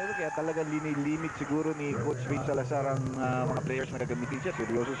kupunan nito. Kaya talagang linilimit siguro ni Coach Vin Salazar ang mga players na gagamitin siya.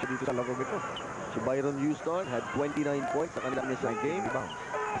 Seryoso siya dito sa laro ito. Si Byron Houston had 29 points sa kanilang isang game.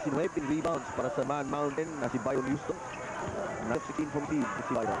 Si 19 rebounds para sa Man Mountain na si Byron Houston. 16 from team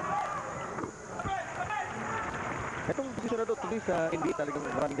si Byron. Itong posisyon na ito tuloy sa NBA talagang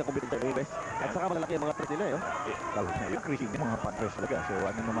maraming kang kompetensya ng US. At saka malalaki ang mga tres nila. Tapos na yung creasing ng mga patres talaga. So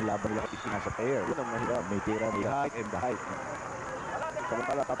ano naman laban nila kapis nga sa player. Yun ang mahirap. May tira, may height and the height.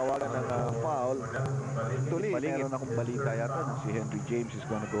 Samantala tatawagan ng foul. Actually, meron akong balita yata no? Si Henry James is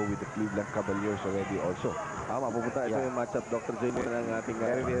gonna go with the Cleveland Cavaliers already also. Tama, pupunta. Ito yung matchup, Dr. J. ng ating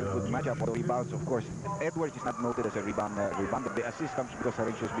Very good matchup for rebounds, of course. Edwards is not noted as a rebounder. The assist comes because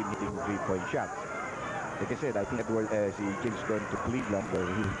Harenzo's been hitting 3-point shots. Like I said, I think Edward, si James going to Cleveland where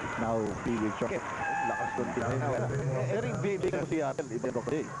he now be with Choket. Lakas doon din now. Eric Baker si Seattle, Dr.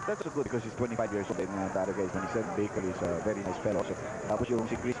 J. That's so good because he's 25 years old and the other guy is 27. Baker is a very nice fellow. So, tapos yung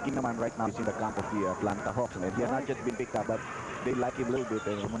si Chris King naman right now is in the camp of the Atlanta Hawks. And he has not just been picked up, but they like him a little bit.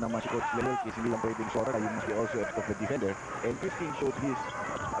 And mo naman si Coach Lelelkis, hindi lang pwedeng scorer. You must be also a defender. And Chris King showed his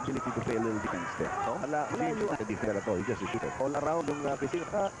ability to play a little defense there. No? He's not a defender at all. He's just a shooter. All around yung Christine.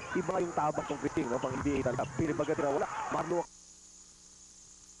 Iba yung tabak ng Christine, no? Pang NBA talaga. Pinibagat na wala. Marlo.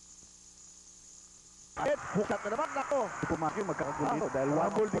 Huklat na naman. Nako. Pumakyo, magkakagulit. Dahil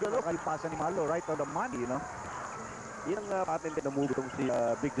one ball bigalo. Kalpasan ni Marlo right on the money, you know. Yan ang patent na move itong si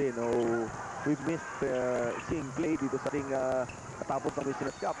Big J, no? We've missed seeing play dito sa ating pagkatapos ng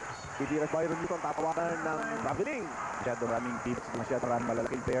Business Cup. Titira Byron Newton, tatawagan ng traveling. Masyado maraming teams, masyado maraming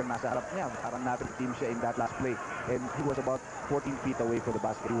malalaking player nasa harap niya. Parang natin team siya in that last play. And he was about 14 feet away from the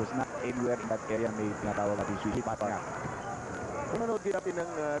basket. He was not anywhere in that area. May tinatawag natin sweet spot niya. Kung nanood din natin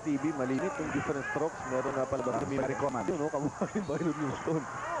ng TV, malinit yung different strokes. Meron nga pala ba sa Very common. yun, no? Kamukha ni Byron Newton.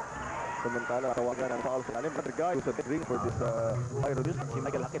 Samantala, tawagan ng foul sa kalim. Another guy who's a ring for this Byron Newton. Si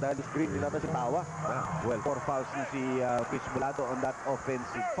Michael Haki dahil screen din natin si Tawa. Well, 4 fouls na si Chris Bolado on that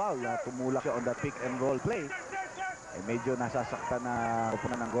offensive foul. Tumulak siya on that pick and roll play. Eh, medyo nasasaktan na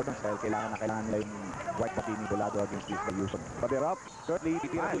kupunan ng Gordon dahil kailangan nila yung white pati ni Bolado against this Wilson. Padirap, shortly,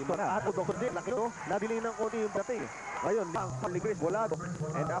 titira Newton. At Dr. J, laki no? Nadiling ng konti yung dating. Ngayon, ang ni Chris Bolado.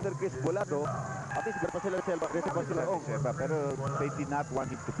 And after Chris Bolado, at least pa sila reserva sila. Pero they did not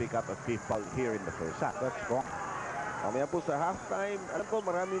want him to pick up a 5th foul here in the first half. That's wrong. Mamaya po sa halftime, alam ko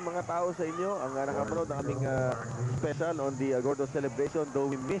maraming mga tao sa inyo ang nakapanood ng aming special on the Gordon celebration,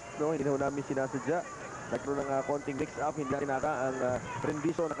 though we missed, no? Hindi na namin sinasadya. Nagkaroon ng konting mix-up, hindi natin nata ang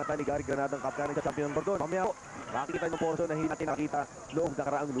rendition ng kanta ni Gary Granadang kapkanan sa champion ng Gordon. Mamaya po, makikita yung portion na hindi natin nakita noong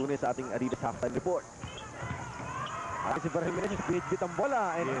nakaraang Lunes sa ating Adidas halftime report. At si Verhel Menezes, binitbit ang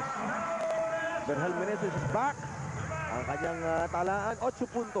bola. And yes. Verhel Menezes is back. Ang kanyang talaan,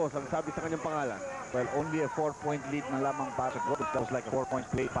 8 puntos ang sabi sa kanyang pangalan. Well, only a 4-point lead na lamang para sa Gordon. That was like a 4-point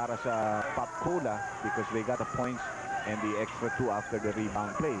play para sa Pop-Cola because they got the points and the extra 2 after the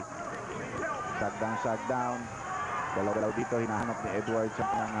rebound play. Sag down. Dalaw-dalaw dito, hinahanap ni Edwards sa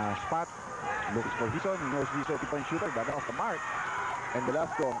kanyang spot. Looks for Hison. He knows Hison, keep-on shooter. Got off the mark. And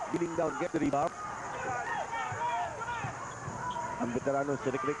Velasco, dealing down, get the rebound. Ang veterano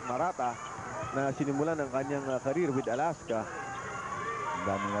si Rick Marata na sinimulan ng kanyang career with Alaska. Ang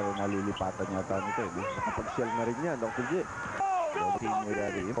dami na rin nalilipatan yata nito. Nakapag-shell na rin yan, Dr. J. Team with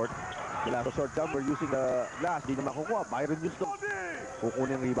the import. Velasco short jumper using the glass. Di na makukuha. Byron Houston.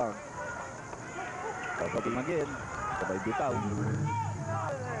 Kukunin ang rebound. Pagpagin again. Sabay bitaw.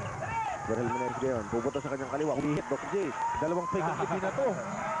 Verhel Menezes ngayon. Pupunta sa kanyang kaliwa. Umihit, Dr. J. Dalawang fake ang na to.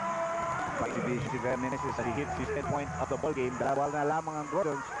 Si Verhel Menezes as he hits his 10 points of the ball game. Dalawa na lamang ang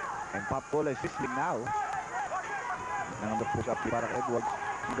Gordons. And Pop-Cola is whistling now. Nang push up para kay Edwards.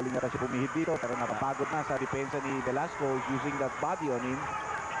 Ang galing na kasi pumihit dito. Pero napapagod na sa depensa ni Velasco using that body on him.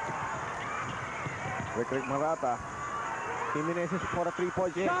 Rick Marata. Si Menezes for a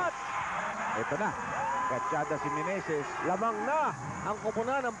 3-point shot. Ito na. Kachada si Menezes. Lamang na ang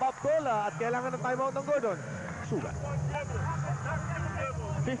kupunan ng Pop-Cola at kailangan ng timeout ng Gordon. Sugat.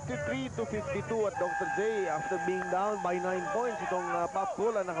 53-52 at Dr. J after being down by 9 points. Itong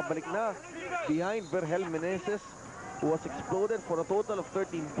Pop-Cola nakabalik na behind Verhel Menezes who was exploded for a total of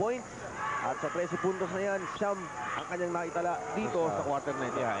 13 points. At sa 13 puntos na yan, siyam ang kanyang naitala dito sa quarter na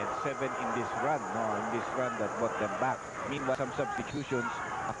ito. Yeah, and 7 in this run. No, in this run that brought them back. Meanwhile, some substitutions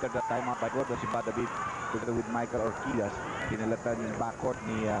after the timeout by Gordon, si Badabit together with Michael Orquilas, pinalatan yung backcourt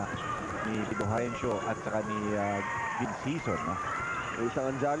ni Tito Harencio at saka ni Vince Hison. No?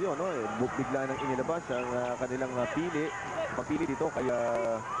 Isang Anjario, no? Bigla nang inilabas ang kanilang pagpili dito kaya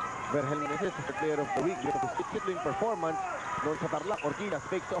Verhel Menezes is the player of the week due to his disciplined performance noon sa Tarlac. Orquilas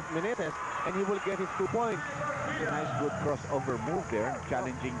fakes off Menezes and he will get his 2 points. A nice good crossover move there,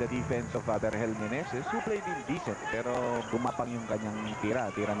 challenging the defense of Verhel Menezes, who played in decent, pero gumapang yung kanyang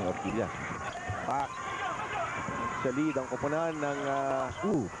tira ni Orquilas. Back sa lead ang kupunan ng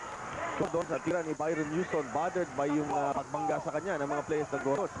Gordon sa tira ni Byron Houston, bothered by yung pagbangga sa kanya ng mga players ng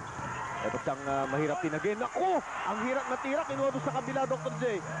Gordon. Ito siyang mahirap tinagin. Naku! Ang hirap na tira, kinuha doon sa kabila, Dr. J.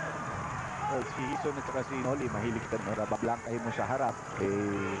 Well, si Hison at saka si Noli, mahilig ka na bablankahin mo sa harap.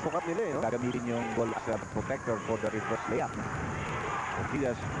 Sukat nila no? Gagamitin yung ball as a protector for the reverse layup.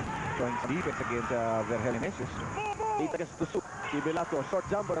 Orquilas showing some defense against Verhel Menezes. 8 against 2. Si Velasco, short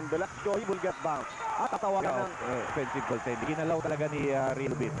jumper ng Velasco, he will get bounced. At tatawagan ng offensive goaltending. Ginalaw talaga ni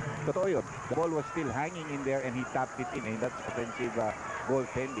Real Bit. Totoo yun. The ball was still hanging in there and he tapped it in. And that's offensive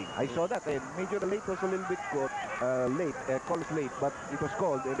goaltending. I saw that. Major late was a little bit late. Calls late. But it was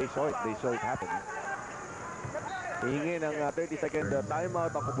called and they saw it. They saw it happen. Hihingi ng 30-second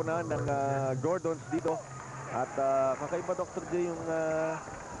timeout ang kupunan ng Gordons dito. At kakaiba, Dr. J, yung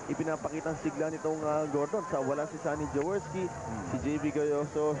ipinapakitang sigla nitong Gordon sa wala si Sonny Jaworski, si JB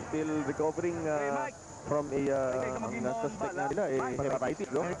Gayoso still recovering from a suspect na nila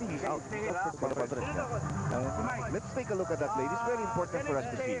hepatitis, no? I think he's out. Let's take a look at that play. This is very important for us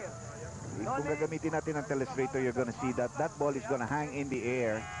to see. Kung gagamitin natin ang telestrator, you're gonna see that that ball is gonna hang in the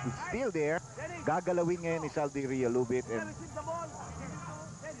air. It's still there. Gagalawin ngayon ni Saldi Rialubit and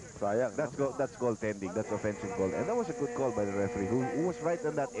sayang. That's goaltending. That's offensive goal. And that was a good call by the referee who was right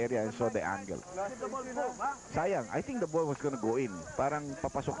in that area and saw the angle. Sayang. I think the ball was gonna go in. Parang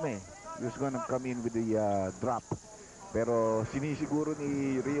papasok na eh. He was gonna come in with the drop. Pero sinisiguro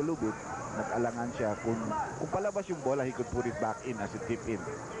ni Rio Lubit, nag-alangan siya. Kung palabas yung bola, he could put it back in as a tip in.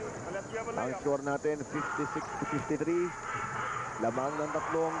 Ang score natin, 56-53. Lamang ng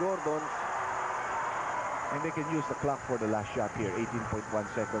tatlo ang Gordon. And they can use the clock for the last shot here. 18.1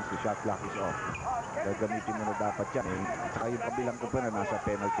 seconds, the shot clock is off. Gagamitin mo na dapat yan eh. Saka yung kabilang ko pa na nasa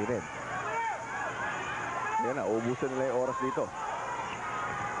penalty rin. Yan na, ubusan nila yung oras dito.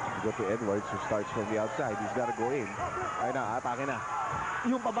 Go to Edwards who starts from the outside. He's gotta go in. Ay na, atake na.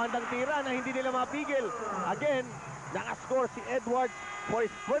 Yung pabandang tira na hindi nila mapigil. Again, nakascore si Edwards for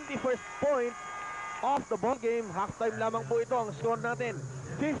his 21st point of the ball game. Halftime lamang po ito ang score natin.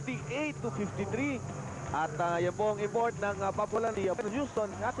 58-53. At yan po ang import ng papulan ni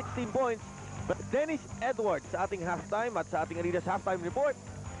Houston na 16 points. But Dennis Edwards sa ating halftime at sa ating Adidas halftime report.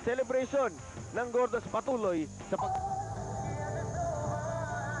 Celebration ng Gordos patuloy sa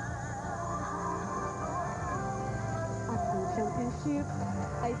championship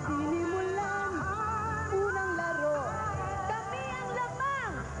ay sinimulan. Unang laro, kami ang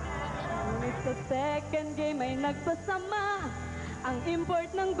lamang. Ngunit sa second game ay nagpasama. Ang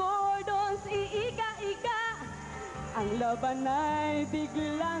import ng Gordons, iika-ika. Ang laban ay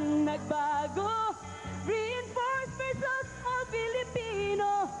biglang nagbago. Reinforced versus all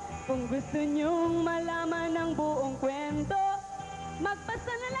Filipino. Kung gusto nyong malaman ang buong kwento,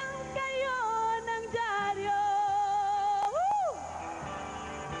 magbasa na lang kayo ng dyaryo.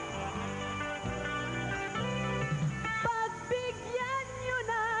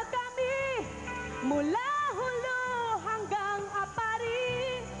 Mula hulo hanggang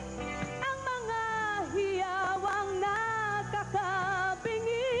apari, ang mga hiyawang nakakabingi.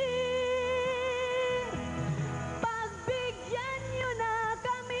 Pagbigyan nyo na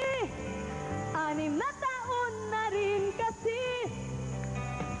kami, 6 na taon na rin kasi.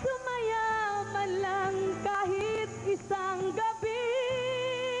 Sumaya man lang kahit isang gabi.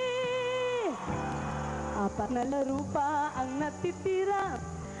 4 na laro pa ang natitira,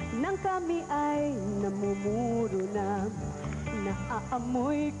 nang kami ay namumuro na.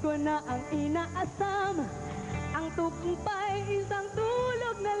 Naaamoy ko na ang inaasam. Ang tumpay isang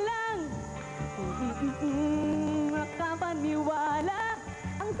tulog na lang. Nakapaniwala.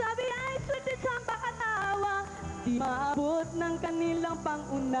 Ang sabi ay swerte siyang pakatawa. Di maabot ng kanilang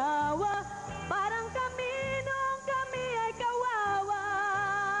pangunawa. Parang kami nung kami ay kawawa.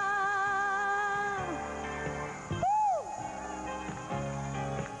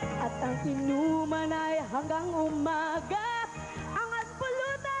 At ang inuman ay hanggang umaga. Ang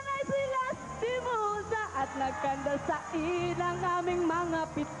aspulutan ay sila Timosa. At nagkandal sa ilang aming mga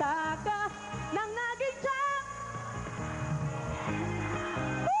pitaka nang naging champ.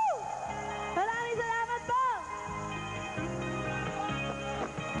 Maraming salamat po.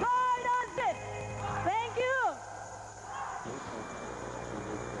 Gordon, thank you.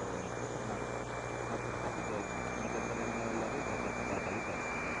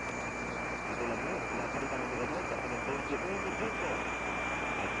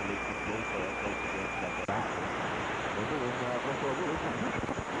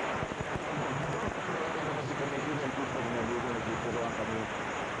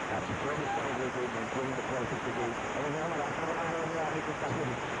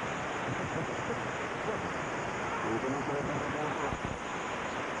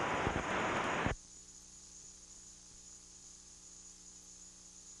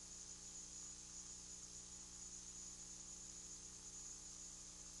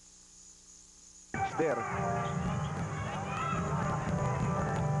 There.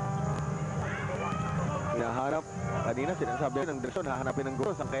 Hinahanap, kanina sinasabi ng direksyon, hahanapin ng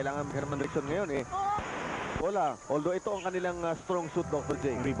Gordon. Ang kailangan ng direksyon ngayon eh, wala. Although ito ang kanilang strong suit, Dr.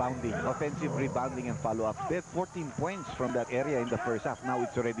 J. Rebounding, offensive rebounding and follow-up. They had 14 points from that area in the first half. Now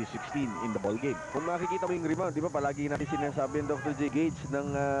it's already 16 in the ball game. Kung makikita mo yung rebound, di ba palagi natin sinasabi ng Dr. J. Gauge ng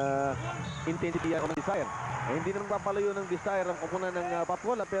intensity o ng desire. Eh, hindi naman papalayo ng desire ang kukunan ng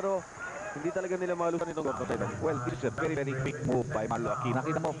Papuala, pero hindi talaga nila malusan itong Gordon. Well, this is a very, very quick move by Marlo Aquino.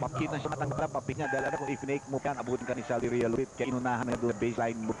 Nakita mo, papkit na siya matanggap, papik niya. Dahil kung i-fake move yan, abutin ka ni Saldi Real Wit. Kaya inunahan na doon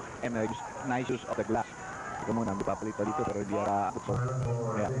baseline move and nice use of the glass. Ito muna, may papalito dito pero hindi ako. So,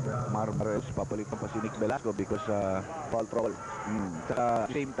 yeah, Marmarels papalito pa si Nick Velasco because foul trouble. Saka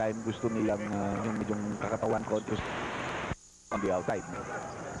same time, gusto nilang yung medyong kakatawan contest on the outside.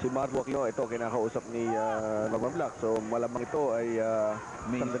 Si Marlo Aquino, ito kinakausap ni Norman Black. So malamang ito ay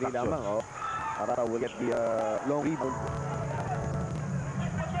sandali lamang. Para will get the long rebound.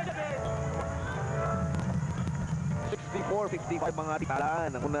 64-65 mga tikalaan.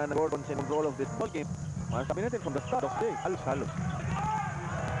 Ang una ng Gordon in control of this ball game. Masabi natin from the start of day. Halos.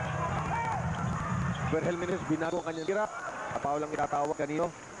 Verhel Menes binago ang kanyang tira. Apaw lang itatawag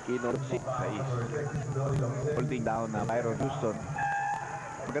kanino. Kinorsi. Holding down na Byron Houston.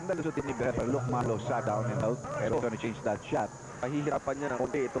 Maganda lusutin ni Berhel. Look malo sa down and out. Pero gonna change that shot. Pahihirapan niya ng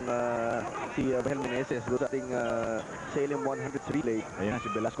konti itong si Verhel Meneses doon sa ating Salem 100 relay. Ayan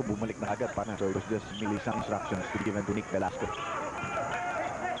si Velasco bumalik na agad pa na. So it was just some instructions to be given to Nick Velasco.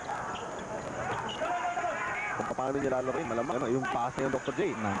 Kung paano niya lalaroin, malamang yung pass na yung Dr.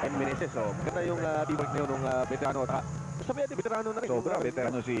 J and Meneses. So maganda yung teamwork niyo nung veterano. Sabi natin, veterano na rin. Sobra,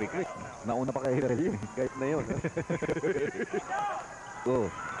 veterano si Rick. Nauna pa kay Hirel yun. Kahit na yun. Oh.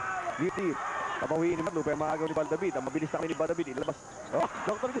 Beauty. Papawiin ni Marlo, pero maagaw ni Baldavid. Ang mabilis na kami ni Baldavid. Ilabas. Oh,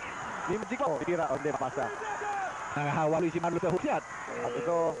 Dr. J. Ni Magic pa. Tira. O, hindi, pasa. Nangahawalo si Marlo sa hook-shot. At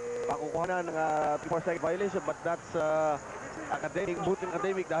ito, pakukuha na ng 4-second violation. But that's academic, buting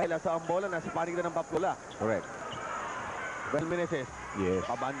academic dahil nasa ang bola, nasa panig na ng Papula. Correct. Well, Meneses. Yes.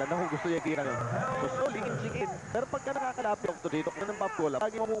 Pabanda na kung gusto niya tira nun. So, slowly, inching in. Pero pagka nakakalapit ako dito, kung ng Papula,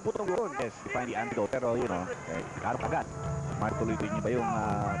 lagi mo puputong doon. Yes, define the antidote. Pero, you know, harap agad. Martuloy-tuloy niyo ba yung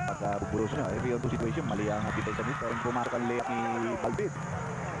pagkabubulos niyo? Every other situation, mali ang habitation nito. Yung pumark ang layup ni Balbid.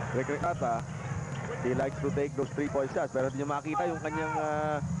 Rick Ata, he likes to take those 3-point shots. Pero hindi niya makita yung kanyang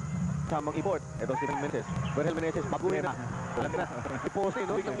samang import. Ito si Meneses. Verhel Meneses, baguhin na. Alam na. Poste,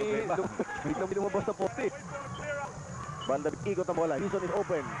 no? Biglang lumabas na poste. Baldavid ikot ang bola. Houston is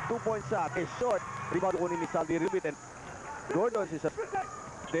open. 2-point shot is short. Rebound kunin ni Saldi Rubit. And Gordon is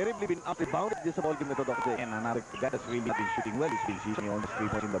terribly been up-rebounded din sa ball game nito, Dr. J. And another guy that's really been shooting well is Bill Season. He almost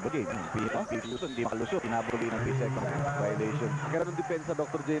 3 points in the game. Bill Season, hindi makalusot. Tinabuli ng 3-second violation. Kaya nung depensa,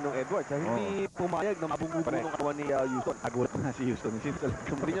 Dr. J, nung Edwards. Hindi pumayag na mabungubo ng katawan ni Houston. Agulat na si Houston.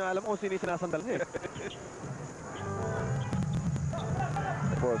 Hindi niya alam kung sino yung sinasandal niya.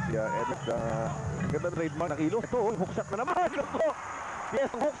 Tapos, Edwards, ganda trademark na kilo. Ito, hook shot na naman. Ito,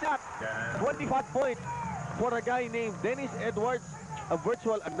 yes, hook shot. 25 points for a guy named Dennis Edwards. A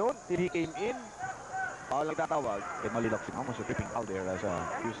virtual unknown till he came in. Paul lang tatawag. And Maliloxin almost tripping out there as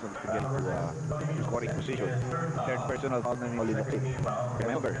Houston to get to scoring position. Third personal foul na ni Maliloxin.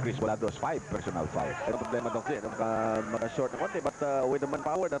 Remember, Chris Volado's 5 personal fouls. Ito problema, Dr. Maka-short na konti. But with the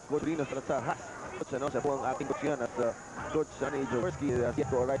manpower that Coach Rino Salazar has. Coach, siya po ang ating coach yan. At Coach Anya Jaclyn has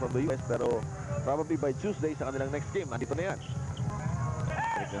yet to arrive from the US. Pero probably by Tuesday sa kanilang next game. Andito na yan.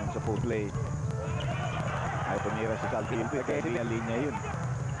 Ito sa full play. Ay, tumira si Salty Hilbert. Kaya linya yun.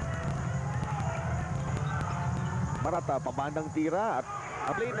 Marata, pabandang tira at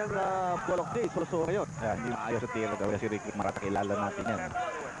play ng Polok Day. So ngayon. Yeah, hindi maayos sa tira daw. Si Rick Marata, kilala natin yan.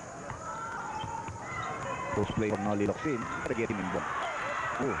 Post play from Noli Locsin. Get him in ball.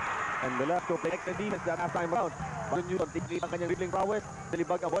 And the last to play the defense that half time round. Baron Newton tignan ang kanyang dribbling prowess.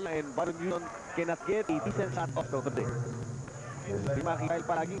 Dilibag ang bola and Baron Newton cannot get a decent shot off Dr. Day. Si Maki Kyle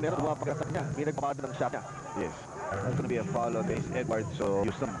palagi meron pagkasap niya. May nagpapagod ng shot niya. Yes. There's going to be a foul against Edwards. So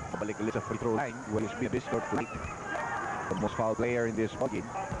Houston, pabalik ulit sa free throw line. Will be this short tonight. The most foul player in this ball game.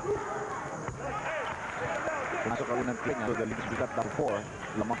 Pumasok ka unang play niya. So the league is cut down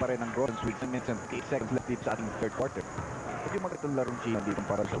 4. Lamang pa rin ang Gordon's with 10 minutes and 8 seconds left dito sa ating third quarter. Hindi yung magandang larong China dito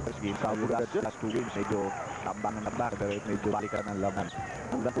para sa first game. Sa last 2 games, medyo tambangan na back. Pero medyo balikan ng laban.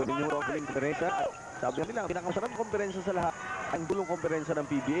 Hanggang po din yung Rockling Conference. Sabi nila, ang pinakamasarap komperensya sa lahat ang dulong komperensya ng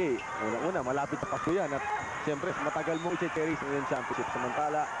PBA. Una-una, malapit sa Pasko yan. At siyempre, matagal mo i-cherry sa ngayon championship.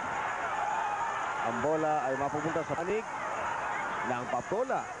 Samantala, ang bola ay mapupunta sa panig ng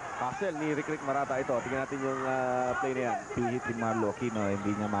Papola. Hassel ni Rick Marata ito. Tingnan natin yung play na yan. Pihit ni Marlo Aquino,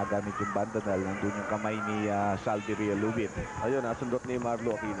 hindi niya magamit yung banda dahil nandun yung kamay ni Saldi Lubit. Ayun, nasundot ni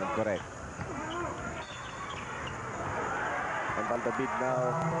Marlo Aquino. Correct. Ang Baldavid now.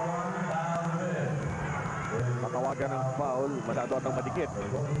 Matawagan ng foul. Masyado atang madikit.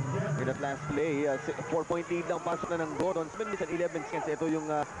 In that last play, 4-point lead lang pasok na ng Gordon. 7 minutes and 11 seconds. Ito yung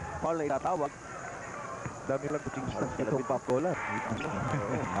foul na itatawag. Dami lang kuching stars itong Papola.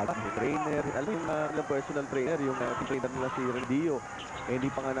 Trainer, alam yung ilang personal trainer, yung trainer nila si Rendio. Hindi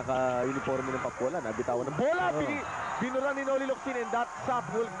pa nga naka-uniforme ng Papola. Nabitawan ng bola. Binura ni Noli Locsin and that shot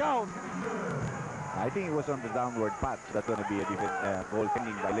will count. I think it was on the downward path. That's going to be a different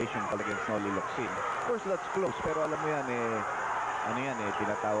goaltending violation against Noli Locsin. Of course, that's close. Pero alam mo yan,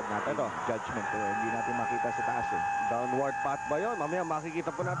 tinatawag natin. Ito. Judgment. Hindi natin makita sa taas eh. Downward path ba yun? Mamaya makikita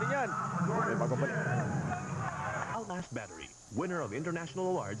po natin yan. May bago balik. Outlast Battery, winner of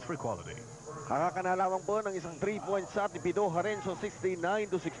international awards for quality. Kakakanalawang po ng isang 3-point shot ni Pido Harenzo,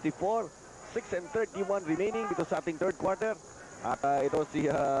 69-64. 6:31 remaining dito sa ating third quarter. At ito si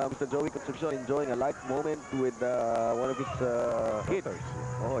Mr. Joey Concepcion enjoying a light moment with one of his kids.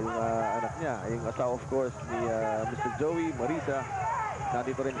 Oh, yung anak niya, yung asawa of course ni Mr. Joey, Marisa.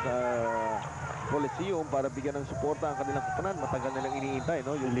 Nandito rin sa Coliseum para bigyan ng suporta ang kanilang kupunan. Matagal nilang iniintay,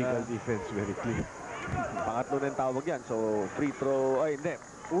 no? Yung Legal defense, very clear. pangatlo na yung tawag yan. So, free throw, ay hindi.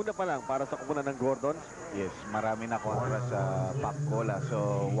 Una pa lang para sa kupunan ng Gordons. Yes, marami na kontra sa Pop Cola.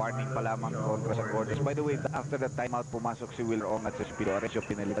 So, warning pa lamang kontra sa Gordons. By the way, after the timeout, pumasok si Will Ong at sa Speedo Aresio.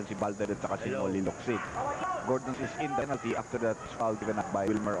 Pinalitan si Baldad at saka si Molly Luxid. Gordons is in penalty after that foul given up by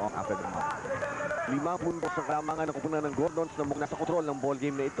Wilmer Ong after the match. 5 puntos ang kalamangan ng kupunan ng Gordons na mukhang nasa kontrol ng ball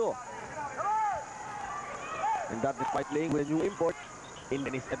game na ito. And that despite playing with a new import in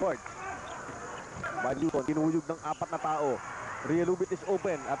Dennis Edwards. By Newton, tinuyog ng 4 na tao. Real Lubit is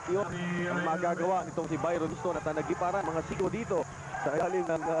open at yun ang magagawa nitong si Byron Houston at nagiparan mga siko dito sa ilalim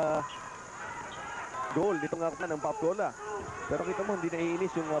ng goal dito nga ng Pop Cola. Pero kita mo hindi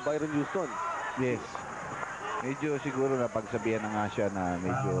naiinis yung Byron Houston. Yes. Medyo siguro na pagsabihan na nga siya na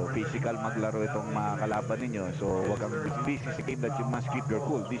medyo physical maglaro itong mga kalaban ninyo. So, wag kang, this is the game that you must keep your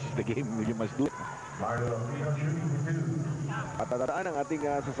cool. This is the game you must do. At tatandaan ang ating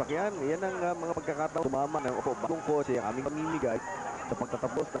sasakyan, yan ang mga pagkakataon tumama ng upo. Bagong kotse ang aming mamimigay sa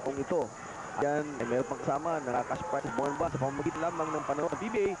pagtatapos na kung ito. Yan, ay meron pang kasama ng cash prize bomba sa pamamagitan lamang ng panahon ng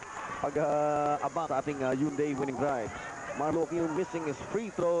PBA pag-abang sa ating Hyundai winning drive. Marlo yung missing is free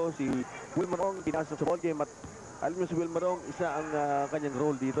throw. Si Wilmer Ong pinasa sa ball game at alam nyo si Wilmer Ong, isa ang kanyang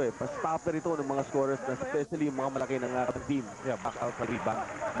role dito pa-stopper ito ng mga scorers na especially yung mga malaki ng team. Yeah, back out pa rebound.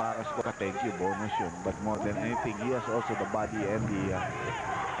 Makakascore ka, thank you, bonus yun. But more than anything, he has also the body and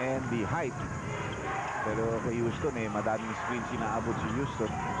the height. Pero kay Houston, madaming screens inaabot si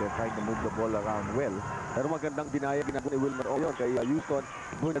Houston. They're trying to move the ball around well. Pero magandang dinaya ginagawa ni Wilmer Ong yun kay Houston.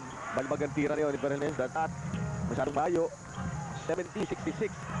 Balbagang tira niyo ni Berhenez at masyadong bayo. 70-66.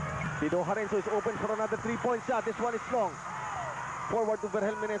 Pido Harenso is open for another 3-point shot. This one is long. Forward to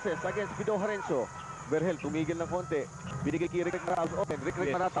Vergel Meneses against Pido Harenso. Vergel tumigil ng konti. Binigay kay Rick Marata open. Rick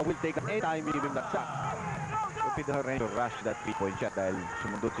Marata will take any time give him that shot. So, Pido Harenso rush that 3-point shot dahil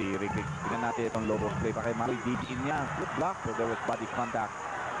sumundot si Rick. Tignan natin itong low post play pa kay Maroy. Didiin niya. Flip block. So there was body contact.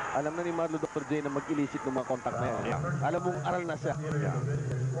 Alam na ni Marlo Dr. J na mag-illicit ng mga contact na yan. Yeah. Alam mong aral na siya. Yeah.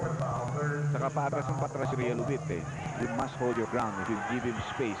 Saka patras si Real Lubit You must hold your ground. If you give him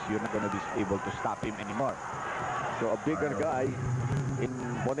space, you're not gonna be able to stop him anymore. So a bigger guy in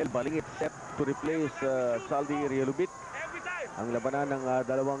Bonel Balingit set to replace Saldi Real Lubit. Ang labanan ng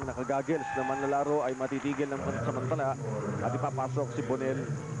dalawang nakagagels na manlalaro ay matitigil ng pansamantala at ipapasok si Bonel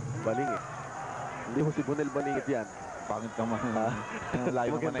Balingit. Hindi mo si Bonel Balingit yan. Pangit naman.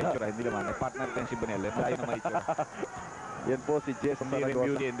 Layo naman na itsura. Hindi naman. Partner din si Bonel. Layo naman itsura. Yan po si Jess Saragosa.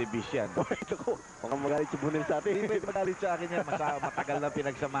 Beauty and the Beast yan. Ito ko. Mukhang magalit si Bonel sa atin. Hindi pwede magalit sa akin yan. Matagal na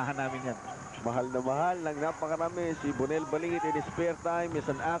pinagsamahan namin yan. Mahal na mahal ng napakarami. Si Bonel Balingit in his spare time is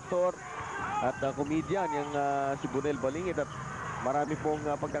an actor at comedian yung si Bonel Balingit at marami pong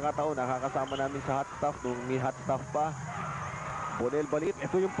pagkakataon nakakasama namin sa hot stuff nung may hot stuff pa. Bonel Balingit.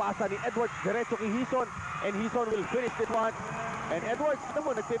 Ito yung pasa ni Edwards diretso kay Hison and Hison will finish this one. And Edwards,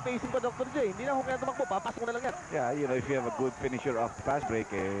 naman, nagpe-pacing pa Dr. J. Hindi na ako kaya tumakbo. Papasok mo na lang yan. Yeah, you know, if you have a good finisher off the fast break,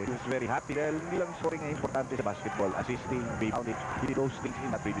 he's very happy. Dahil hindi lang scoring ang importante sa basketball. Assisting, rebounding, he did those things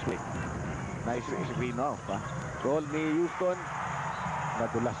in that previous play. Nice screen off, ha? Goal ni Houston.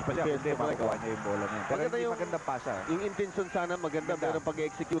 Nadulas pa siya. Hindi, makakuha niya yung bola niya. Pero Maganda hindi yung- magandang pasa. Yung intention sana maganda pero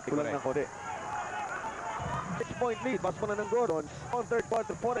pag-execute kulang ng konti. 6-point lead. Basko na ng Gordons. On third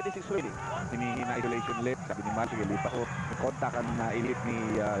quarter, 4:86 remaining. Hinihina isolation lip. Sabi ni Marcio, lipa ko. Kontak ang ilit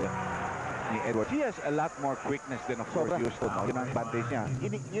ni Edwards. He has a lot more quickness than of course Sobra. Houston. Yun ang advantage niya.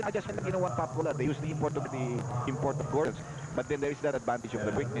 Yun adjustment na ginawa Pop Cola. They use the import of Gordons. But then there is that advantage of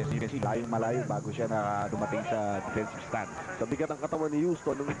the quickness. You can see layong malayo bago siya dumating sa defensive stand. Sa bigat ng katawan ni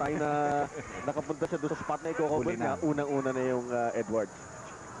Houston, nung tayo na nakapunta siya doon sa spot na i-cover Huli niya, na. unang-una na yung Edwards.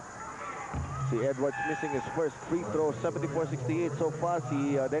 Si Edwards missing his first free throw, 74-68 so far.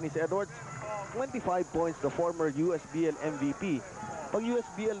 Si Dennis Edwards, 25 points, the former USBL MVP. Pag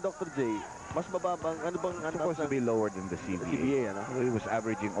USBL, Dr. J, mas mababang, ano bang Supposed to be lower than the CBA. CBA, ano? He was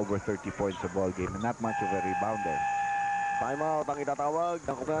averaging over 30 points a ball game and not much of a rebounder. Timeout ang itatawag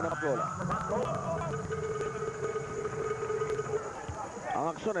ng kumpanya ng Piola. Ang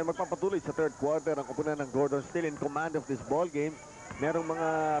aksyon ay magpapatuloy sa third quarter. Ang kumpanya ng Gordon still in command of this ball game. Merong mga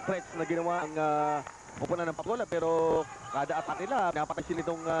threats na ginawa ang kumpanya ng Piola pero kada attack nila, napatay sila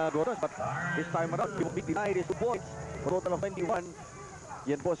itong Gordon. But this time around, he will be denied his 2 points. Total of 21.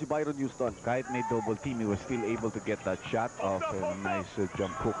 Yan po si Byron Houston. Kahit may double team, he was still able to get that shot off. A nice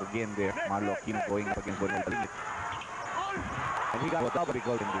jump hook again there. Marlo Aquino going up against Bonel Balingit. And he got double.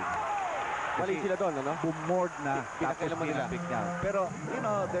 Golden din. Mali sila doon, ano? Bumord na. Pinakailaman nila. Pick niya. Pero,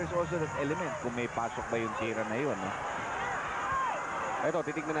 there's also that element kung may pasok ba yung tira na yun. No? Ito,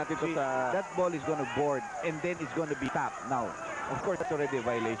 titignan natin ito See, sa... that ball is gonna board and then it's gonna be tapped. Now, of course, that's already a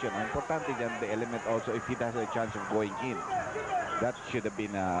violation. Ang importante dyan, the element also, if he has a chance of going in, that should have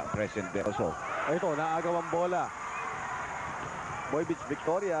been present there also. Ito, naagaw ang bola. Boy Beach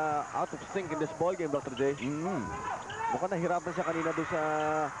Victoria out of sync in this ball game, Dr. J. Mukhang nahirapan siya kanina doon sa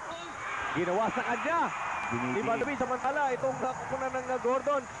ginawa sa kanya. Di ba, Luis, samantala, itong kukunan ng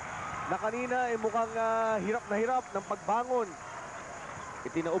Gordon na kanina ay mukhang hirap na hirap ng pagbangon.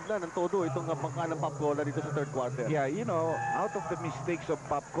 Itinaob na ng todo itong bangka ng Pop Cola dito sa third quarter. Yeah, out of the mistakes of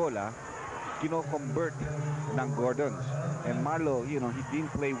Pop Cola, kino-convert ng Gordons. And Marlo, he didn't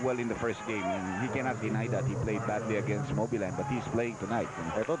play well in the first game. And he cannot deny that he played badly against Mobiline, but he's playing tonight.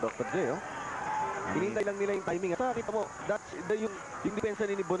 Ito, Dr. J, oh. Hinintay lang nila yung timing. At kita mo, yung depensa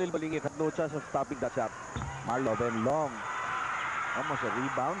ni Bonel Balingit had no chance of stopping that shot. Marlo, then long. Almost a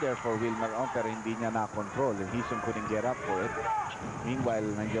rebound there for Wilmer on, pero hindi niya na-control. And Hison couldn't get up for it. Meanwhile,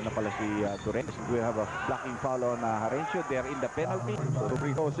 nandiyan na pala si Torres. We have a blocking foul on Harencio. They're in the penalty. So,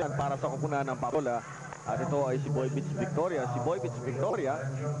 free throws yan para sa kukunan ng Papola. At ito ay si Boy Beach Victoria. Si Boy Beach Victoria,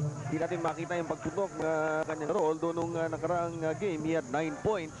 hindi natin makita yung pagtutok na kanyang role. Doon nung nakaraang game, he had 9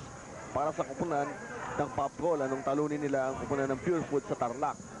 points para sa kukunan ng Papola nung talunin nila ang kukunan ng Pure Food sa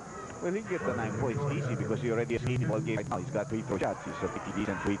Tarlac. Well, he get the 9 points easy because he already has 8 ball game right now. He's got free throw shots. He's a pretty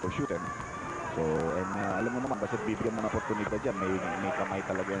decent free throw shooter. So, and alam mo naman, basta bibigyan mo ng oportunidad dyan, may kamay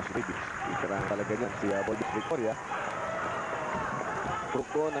talaga yan si Davis. Ikaraan talaga niyan si Boy Beach Victoria.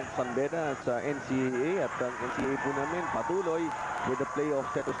 Truko ng San Beda sa NCAA at ang NCAA po namin patuloy with the playoff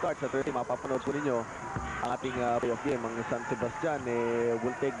set to start. Sa 30, mapapanood po ninyo ang ating playoff game. Ang San Sebastian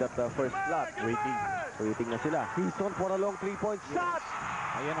will take that first slot. Waiting na sila. Hison for a long 3-point shot.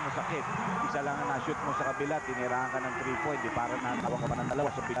 Ayan ang masakit. Isa lang ang na-shoot mo sa kabila, tinirahan ka ng 3-point. Di parang natawa ka pa ng dalawa.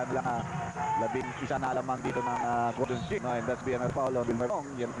 So, bilang lang isa na alamang dito ng Golden State. No? And that's being a foul on Wilmer Ong.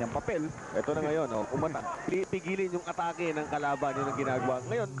 Yan yung papel. Ito na ngayon, pigilin yung atake ng kalaban. Yun ang ginagawa.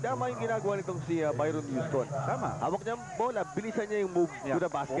 Ngayon, tama yung ginagawa nitong si Byron Houston. Tama. Hawak niya ang bola, bilisan niya yung move to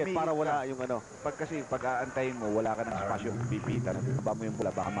the basket para wala yung ano. Kasi pag-aantayin mo, wala ka ng spasyo. Pipitan. Ba mo yung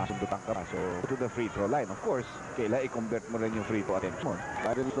bola, baka masundutan ka pa. So, to the free throw line, of course, kailangan i-convert mo rin yung free throw attempt mo.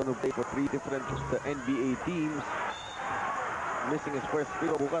 Byron Houston will play for 3 different NBA teams. Missing his first free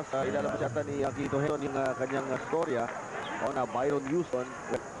throw. Bukas, ilalabas yata ni Akito Heron yung kanyang storya. O na, Byron Houston.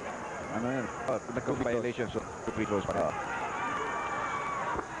 Ano yan? Nagka-violation, so free throws pa rin.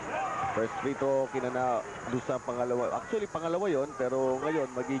 First free throw, kinana doon sa pangalawa. Actually, pangalawa yon, pero ngayon,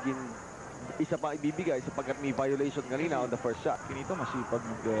 magiging isa pa ibibigay sapagkat may violation kanina on the first shot. Kinito masipag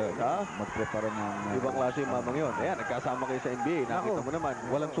magprepara ng ibang klase yung mamang yun. Ayan, nagkasama kayo sa NBA. Nakita mo naman,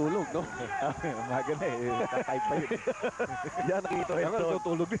 walang sulog, no? Maganda Kakay pa yun. Yan, nakita Yan,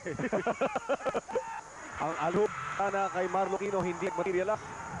 tutulog eh. Ang alub na kay Marlo Aquino hindi materialize.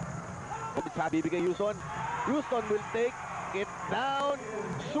 Bibigay Houston. Houston will take it down,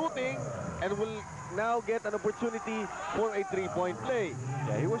 shooting, and will now get an opportunity for a 3-point play.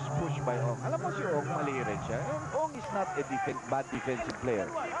 Yeah, he was pushed by Ong. Alam mo si Ong, mali rin siya. Ong is not a bad defensive player.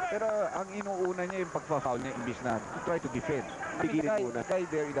 Pero ang inuuna niya yung pagfa-foul niya imbis na to try to defend. The guy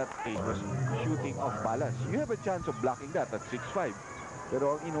there in that stage was shooting off balance. You have a chance of blocking that at 6'5".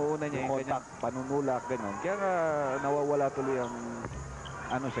 Pero ang inuuna niya yung kanyang panunulak, gano'n. Kaya nga nawawala tuloy ang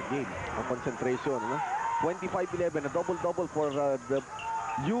sa game. Ang concentration, no? 25-11, a double-double for the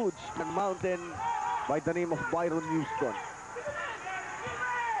huge mountain by the name of Byron Houston.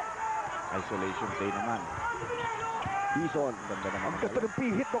 Isolation play naman. Houston. Ganda naman. Ang ganda ng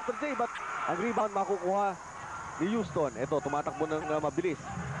pihit, Dr. J, but ang rebound makukuha ni Houston. Ito, tumatakbo ng mabilis.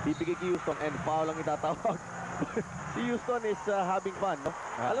 Bibigay kay Houston and foul ang itatawag. Si Houston is having fun, no?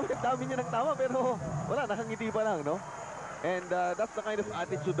 Alam mo, dami niya ng tama, pero wala, nakangiti pa lang, no? And that's the kind of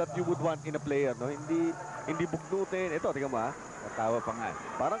attitude that you would want in a player, no? Hindi bugnutin. Ito, tingnan mo, ha? Natawa pa nga.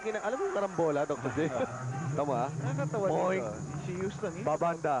 Parang alam mo yung karambola, Dr. J? Tama, ha? Nakakatawa Point. dito. Si Houston,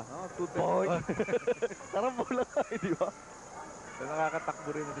 Babanda. Point. Karambola nga, di ba? Nakakatakbo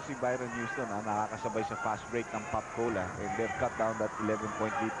rin ito si Byron Houston. Nakakasabay sa fast break ng Pop Cola. And they've cut down that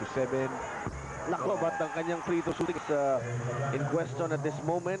 11-point lead to 7. Nako, but ang kanyang free throw shooting is in question at this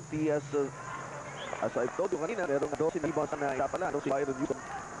moment. He has, as I told you kanina, merong 12 rebounds na itapala, no, si Byron Houston.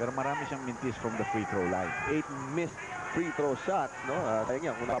 Pero marami siyang mintis from the free throw line. 8 missed free throw shots, no? Sayang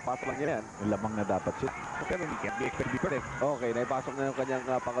yan, kung nakapasok lang yan. Yung lamang na dapat siya. Pero hindi can't be expected be perfect. Okay, naipasok na yung kanyang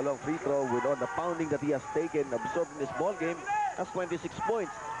pangalawang free throw with all the pounding that he has taken, absorbed in this ball game. That's 26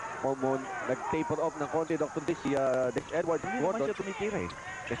 points. Nag-taper off ng konti, Dr. J, si Dex Edwards. Hindi naman siya tumitira eh.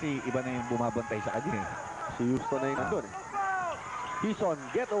 Kasi iba na yung bumabantay sa kanya eh. Si Houston na yun nandun eh. Hison,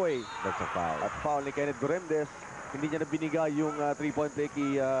 getaway. That's a foul. At foul ni Kenneth Duremdes. Hindi niya na binigay yung 3-point play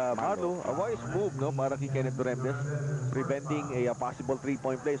kay Marlo. A wise move, no, para kay Kenneth Duremdes, preventing a possible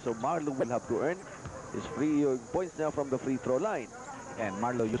 3-point play. So Marlo will have to earn his free points now from the free throw line. And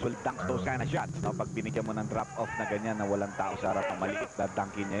Marlo usually dunks those kind of shots. No? Pag binigyan mo ng drop-off na ganyan na walang tao sa harap, ang maliit na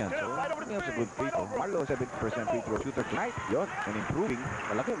dunkin niya yun. So, it's a good free throw. Marlo, 70% free throw shooter tonight. Yun, and improving.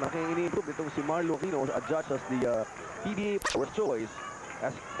 Malaking ini-improve itong si Marlo Aquino, adjust as the PDA Power Choice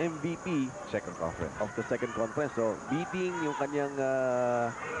as MVP Second conference. of the second conference. So, beating yung kanyang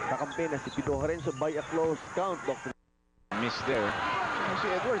kakampi na si Pito Harenzo by a close count, Dr. Miss there. Si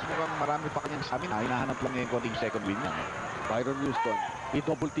Edwards, mukhang marami pa kanyang sa amin. Hinahanap lang niya yung konting second win niya. Byron Houston,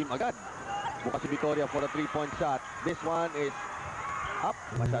 i-double team agad. Bukas si Victoria for a 3-point shot. This one is up.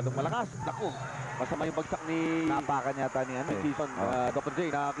 Masyadong malakas. Naku, masama yung bagsak ni Napakan yata ni ano eh. Season. Dr. J,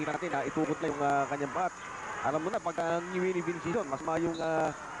 nakakita natin na itukot na yung kanyang bat. Alam mo na, pagka niwi ni Vince Season, masama yung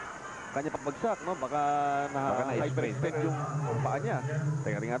kanyang pagbagsak, no? Baka na-hyperextend yung paa niya.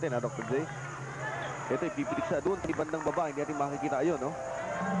 Tingnan natin, Dr. J. Ito, ipipitik sa doon, sa bandang baba. Hindi natin makikita ayun, no?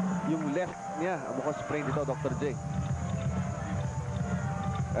 Yung left niya, mukhang sprain dito, Dr. J.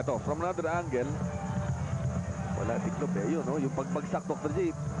 Ito, from another angle, wala tiklop eh. Yun, no? Yung pagbagsak, Dr.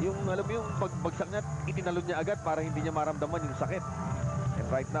 J, yung, alam mo yung pagbagsak niya, itinalon niya agad para hindi niya maramdaman yung sakit. And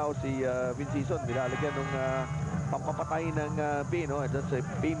right now, si Vince Season, nilalagyan ng pampapatay ng pain, no? That's a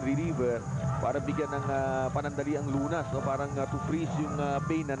pain reliever para bigyan ng panandali ang lunas, no? Parang to freeze yung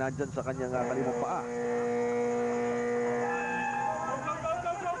pain na nandyan sa kanyang kalimang paa.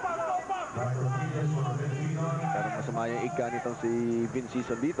 Pero masama yung ika nitong si Vince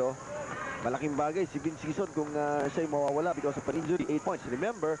Season dito. Malaking bagay si Vince Season kung siya'y mawawala because of an injury, 8 points.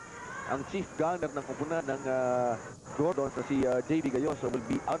 Remember, ang chief gunner ng kupunan ng Gordon sa si JB Gayoso will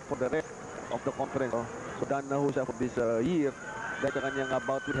be out for the rest of the conference. Oh. So done na ho siya for this year dahil sa kanyang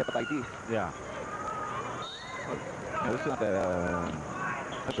bout with hepatitis. Yeah. It's not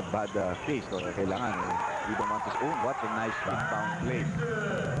such a bad case. No? Kailangan you don't want to own. What a nice rebound play.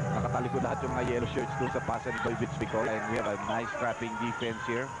 Nakatalikod lahat yung mga yellow shirts doon sa pass and by Vince Victoria. And we have a nice trapping defense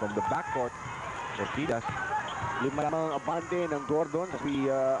here from the backcourt. Ortidas. Lima lamang abante ng Gordon as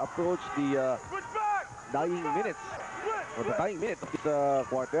we approach the dying minutes or the dying minute of this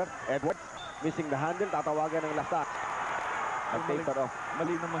quarter. Edwards missing the handle, tatawagan ng last touch.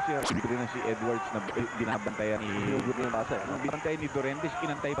 Mali naman siya. Libre na si Edwards na binabantayan ni Binantay ni Duremdes.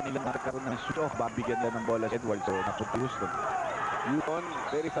 Pinantay pa nilang nakakaroon ng shoot off. Babigyan nila ng bola si Edwards. So napunti Houston. Houston,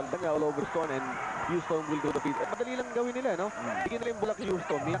 very Saldana all over Houston and Houston will go to field. Madali lang gawin nila, no? Bigyan nila yung bulak kay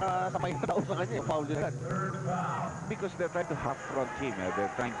Houston. May nakasamay na tao sa kanya. Yung foul nila. Because they're trying to half front him.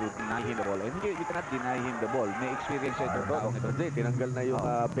 They're trying to deny him the ball. And you cannot deny him the ball. May experience siya ito. Tinanggal na yung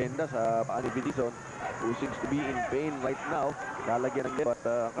benda sa paa ni Vinison, who seems to be in pain right now. Lalagyan ng net. But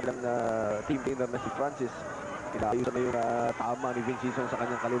ang kanyang team trainer na si Francis, inaayusan na yung tama ni Vinison sa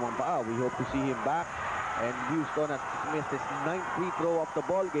kanyang kalimang paa. We hope to see him back. And Houston has missed his 9th free throw of the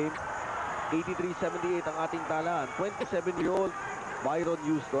ball game. 83-78 ang ating talaan. 27-year-old Byron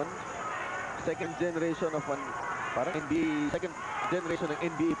Houston, second generation of second generation ng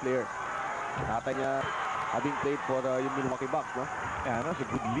NBA players. Tatay niya having played for yung Milwaukee Bucks, no? Yeah, no, it's a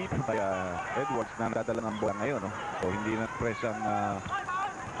good lead by Edwards na nadadala ng bola ngayon, no? So hindi na press ang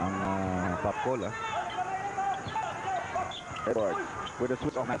top call, Edwards with a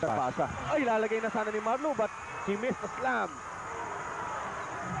switch off na pasa. Ay, lalagay na sana ni Marlo but he missed the slam.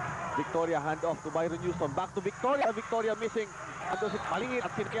 Victoria hand off to Byron Houston. Back to Victoria. Victoria missing. Ando si Palingit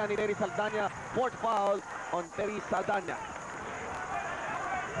at sinakyan ni Terry Saldana. Fourth foul on Terry Saldana.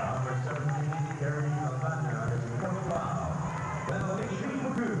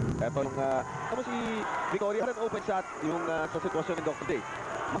 Ito yung si Victoria rin open shot yung sa sitwasyon ng Dr. Day.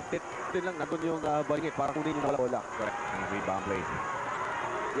 Maktit din lang nandun yung Balingit para kunin yung bola. Correct. Rebound play.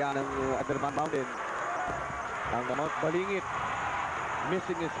 Yan ang Aderman Mountain. Ang Mount Balingit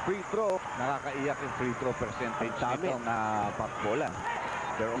missing his free throw. Nakakaiyak yung free throw percentage nitong bola.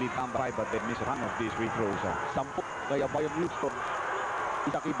 They're only down 5 but they miss one of these free throws. 10 kaya Byron Houston.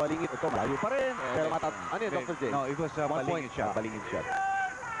 Isa kay Balingit. Ito malayo pa rin. Pero ano yun, Dr. J? No, it was Balingit shot. Balingit shot.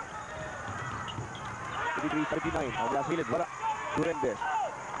 53-39. Ang last minute. Wala. Duremdes.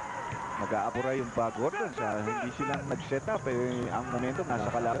 Nag-aapura yung Gordon sa hindi sila nag-set up ang momentum nasa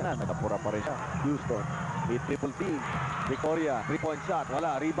kalaban, nag-apura pa rin siya. Houston, triple team. Victoria, 3-point shot,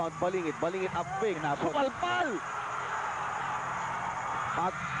 wala. Rebound Balingit, Balingit up fake, sukal-pal!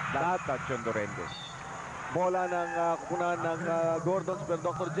 At that touch on Duremdes. bola ng kupunan ng Gordons, pero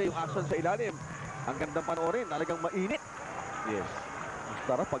Dr. J, yung action sa ilalim. Ang gandang panoorin, talagang mainit. Yes.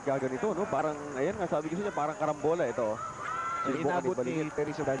 Sarap pagka ganito, no? Parang, ayan nga, sabi ko sa inyo, parang karambola ito. Inabot ni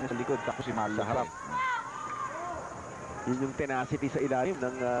Terry Saldana sa likod, tapos si Marlo Sa harap. Yun yung tenacity sa ilalim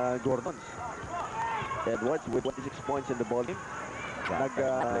ng Gordons. Edwards with 26 points in the ball game.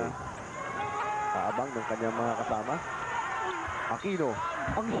 Kaabang ng kanyang mga kasama. Aquino.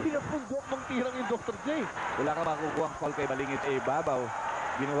 Ang hirap ng tirang yung Dr. J. Wala ka makukuha ang foul kay Balingit sa ibabaw.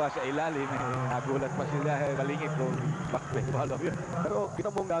 Ginawa sa ilalim. Nagulat pa sila. Balingit kung bakit follow yun. Pero kita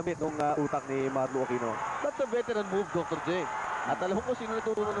mong gamit ng utak ni Marlo Aquino. That's a veteran move, Dr. J. At alam mo kung sino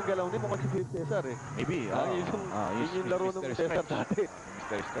natutunan ng galaw niya, mukhang si Philip Cesar eh. Maybe. Yun yung laro ng Cesar dati.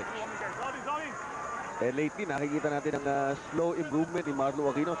 Mr. Stretch. Lately, nakikita natin ang slow improvement ni Marlo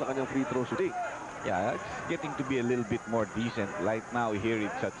Aquino sa kanyang free throw shooting. Yeah, it's getting to be a little bit more decent. Right now, here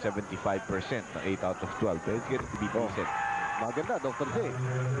it's at 75%. 8 out of 12. But it's getting to be decent. Maganda, Dr. J.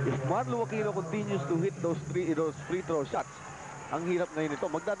 If Marlo Aquino continues to hit those free throw shots, ang hirap ngayon ito.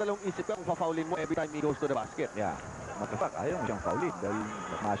 Magdadalawang isip ka kung pa-foulin mo every time he goes to the basket. Yeah. Matter of fact, ayaw mo siyang foulin dahil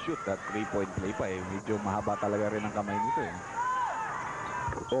ma-shoot that 3-point play pa eh. Medyo mahaba talaga rin ang kamay nito eh.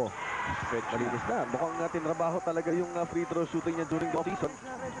 Oh, stretch malinis na. Mukhang tinrabaho talaga yung free throw shooting niya during the season.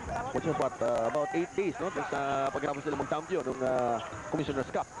 Which is what, about 8 days, no? Tapos pagkatapos sila mag-champion ng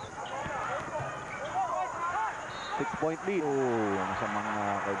Commissioner's Cup. 6-point lead. Oh, sa mga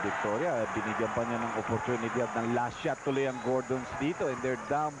kay Victoria, binigyan pa niya ng opportunity at ng last shot tuloy ang Gordons dito and they're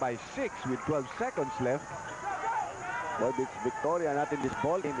down by 6 with 12 seconds left. Well, it's Victoria natin this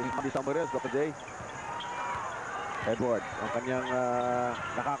ball game. This somewhere else, Dr. J. Edwards, ang kanyang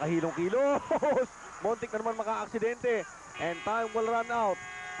nakakahilong-kilos. Montik na naman maka-aksidente. And time will run out.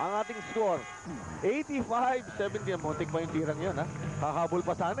 Ang ating score, 85-70. Montik pa yung tirang yun, ha? Hahabol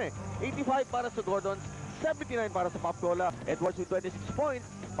pa sana eh. 85 para sa Gordons, 79 para sa Popcola. Edwards with 26 points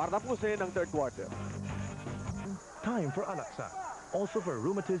para tapusin ang third quarter. Time for Alaksa. Also for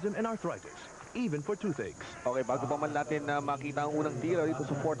rheumatism and arthritis. Even for toothaches. Okay, bago pa man natin makita ang unang tira dito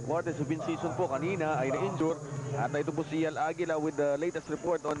sa fourth quarter, si Vince Season po kanina ay na-injure. At ito po si Al Aguila with the latest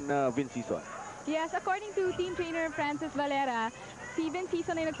report on Vince Season. Yes, according to team trainer Francis Valera, si Vince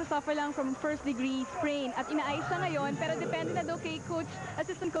Season ay nagsasuffer lang from first-degree sprain at inaayos siya ngayon, pero depende na daw kay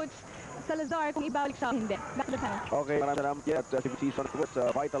assistant coach Salazar kung ibalik siya o hindi. Back to the time. Okay, maraming salamat yan. Si Vince Season was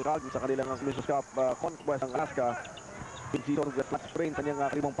vital cog sa kanilang Commissioner's Cup conquest ng Alaska. Vince Season with flat sprain sa niyang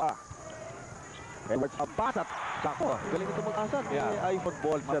kalimang pa. Edwards ang pasat. Sako. Galing ito mag-asat. Yeah. Ay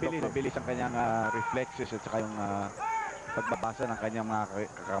football siya. Mabilis ang kanyang reflexes at saka yung pagbabasa ng kanyang mga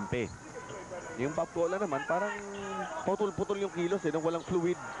kakampi. Yung Popcola naman, parang putol-putol yung kilos eh. Walang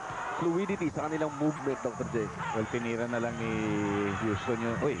fluidity sa kanilang movement, Dr. J. Well, tinira na lang ni Houston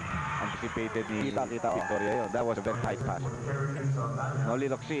yun. Uy, anticipated ni Victoria yun. That was a very high pass.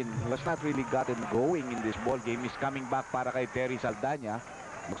 Noli Locsin was not really gotten going in this ball game. He's coming back para kay Terry Saldana.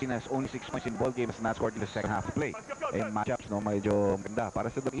 Locsin has only 6 points in ball game, has not scored in the second half play. And matchups, no, medyo ganda para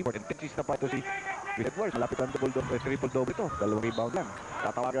sa import. And consistent pa ito si Edwards. Malapit ang triple-double ito. 2 rebound lang.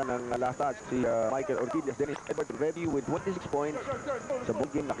 Tatawagan ng last touch si Michael Orquídez. Dennis Edwards ready with 26 points. Sa ball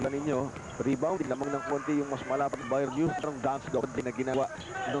game, nakita ninyo, rebound. Lamang ng konti yung mas malapit Bayern News. Ang dance go din na ginawa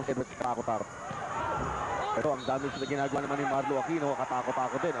ng Edwards katakot-takot. Ito ang damage na ginagawa naman ni Marlo Aquino.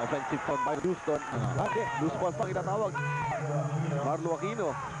 Katakot-takot din. Offensive foul by Houston. Okay, loose ball pang itatawag. Marlo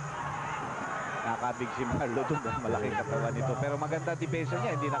Aquino. Nakabig si Marlo doon dahil malaking katawan nito. Pero maganda depensa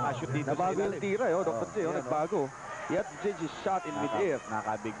niya. Hindi nakashoot dito. Nabago yung tira, Dr. J. Nagbago. He had to change his shot in mid-air.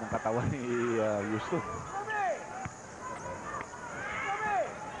 Nakabig ng katawan ni Houston.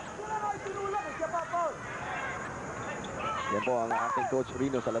 Yan po ang ating coach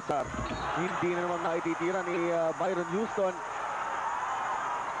Rino Salazar. Hindi na naman naititira ni Byron Houston.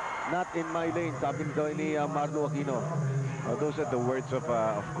 Not in my lane, sabi daw ni Marlo Aquino. Those are the words of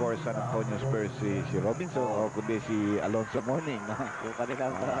course, San Antonio Spurs, si Robinson o kundi si Alonzo Mourning. Yung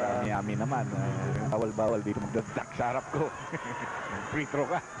kanilang Miami naman. Bawal-bawal dito magdadak sa harap ko. Free throw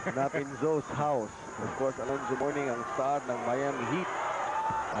ka. not in Zoe's house. Of course, Alonzo Mourning ang star ng Miami Heat.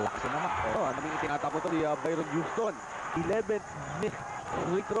 Malakas na naman. Ano yung tinatapos ito si Byron Houston. 11th missed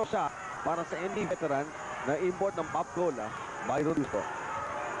free throw siya para sa NBA veteran na import ng Popcola, Byron Houston.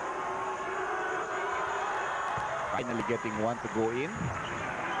 Finally getting one to go in.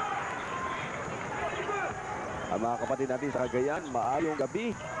 Ang mga kapatid natin sa Cagayan, maayong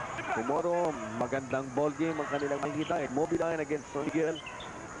gabi. Tomorrow, magandang ball game ang kanilang makikita. Mobile against San Miguel.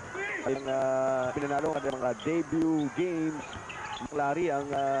 Ay pinanalo ang mga debut games. Larry ang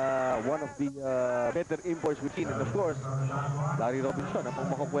one of the better imports we've seen. And of course, Larry Robinson, ang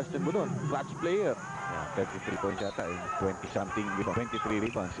pang question mo doon, clutch player. Yeah. 33 points yata eh. 20-something, 23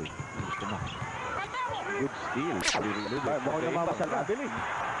 rebounds eh. Gusto mo. Good steal. Mukhang namamasal na din eh.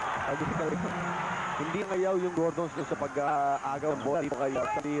 Hindi ngayaw yung Gordons dun sa pag-agaw ng bola dito kay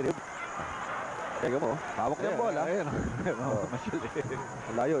Salirib. Teka mo, hawak niya ang bola. Ayun.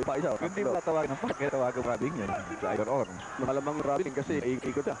 Layo, ipa isa. Hindi mo tatawagan ng pack, kaya tawagan Rabing yan. Sa either or. Malamang Robin kasi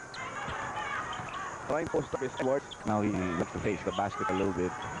ikot siya. Trying post up his towards. Now he looks to face the basket a little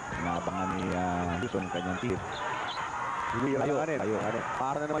bit. Inaabangan ni Houston yung kanyang tip. Layo.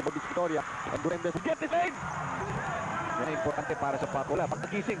 Para na naman yung Victoria. And Durendes, get this in! Yan ang importante para sa Pacola.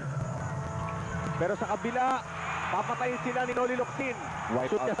 Pagkagising. Pero sa kabila, papatayin sila ni Noli Locsin. Wipe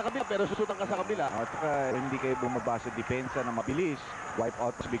Shoot out. ka sa kabila, pero susutan ka sa kabila. At hindi kayo bumaba sa depensa na mabilis. Wipe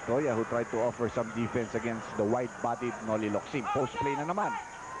out si Victoria who tried to offer some defense against the wide-bodied Noli Locsin. Post play na naman.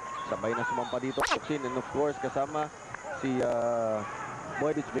 Sabay na sumampa dito Locsin, and of course kasama si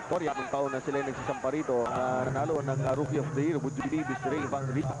Moedis Victoria. Nung taon na sila yung nagsisampa rito, nanalo ng Rookie of the Year, would you believe is Ray Van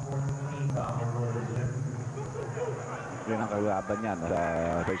Rita. Yun ang kalaban niya no? Sa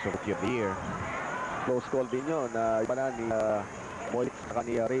first Rookie of the Year. Close call din yun, na iba na ni Moedis at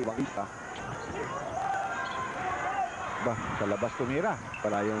ni Ray Van Rita. Ba, sa labas tumira.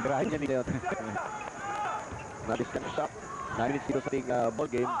 Pala yung Tirahan niya ni na-discount shot. 9 minutes dito sa ating ball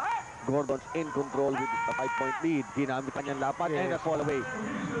game. Gordon's in control with a 5-point lead. Ginamit kanyang lapat and a fall away.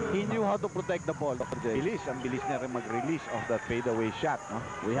 He knew how to protect the ball, Dr. J. Ang bilis niya rin mag-release of that fadeaway shot. No?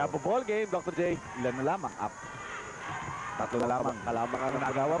 We have a ball game, Dr. J. Ilan na lamang? Up. Tatlo na lamang. Kalamangan ng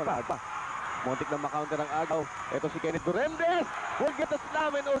Nagawa pa. Muntik na makounter ang agaw. Ito si Kenneth Durendes. Will get the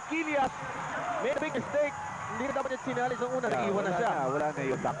slam and Orquilias made a big mistake. Hindi na dapat yung sinalis ng una. Nag-iwan na siya. Wala na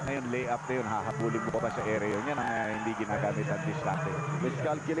yung duck na yun, layup na yun. Hahabulin mo pa sa area yun. Yan ang hindi ginagamit ang distracting.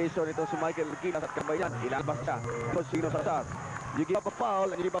 Miscalculation ito si Michael Orquilias at Cambayan. Ilabas siya. Ito sino sa shot. You give up a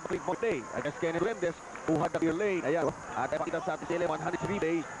foul and you give up a 3-point day against Kenneth Durendes who had the clear lane. Ayan. At ipakita sa atin sila 103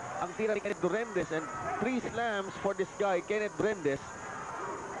 day. Ang tira ni Kenneth Durendes and 3 slams for this guy, Kenneth Durendes.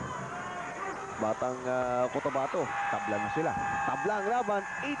 Batang Cotabato. Tabla na sila. Tablang laban,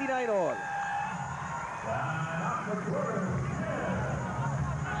 89 all.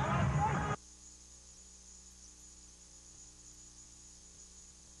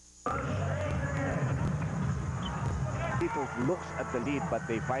 People looks at the lead, but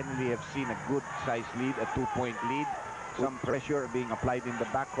they finally have seen a good size lead, a 2-point lead. Some pressure being applied in the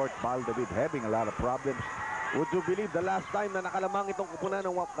backcourt. Bal David having a lot of problems. Would you believe the last time na nakalamang itong kupunan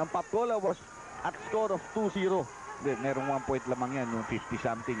ng Pacola was at score of 2-0? Merong 1 point lamang yan, yung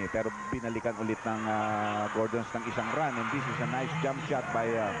 50-something eh. Pero binalikan ulit ng Gordons ng isang run. And this is a nice jump shot by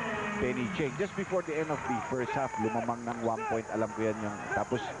Penny Cheng. Just before the end of the first half, lumamang ng 1 point. Alam ko yan yung...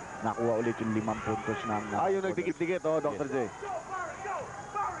 Tapos nakuha ulit yung 5 puntos ng... Ayun, nagdikit-dikit, oh, Dr. J.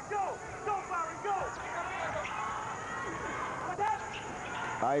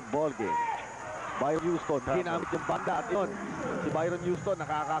 Tied ball game. Byron Houston, ginamit yung banda at yun. Si Byron Houston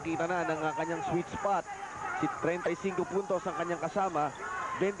nakakakita na ng kanyang sweet spot. Si 35 puntos ang kanyang kasama,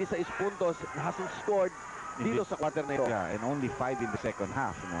 26 puntos na hasn't scored dito sa quarter na ito. Yeah, and only 5 in the second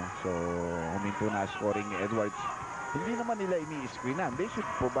half, no? So, huminto na scoring ni Edwards. Hindi naman nila ini-screenan. They should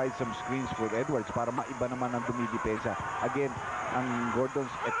provide some screens for Edwards para maiba naman ang dumidepensa. Again, ang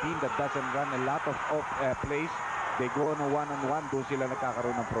Gordon's a team that doesn't run a lot of plays. They go on a one-on-one, doon sila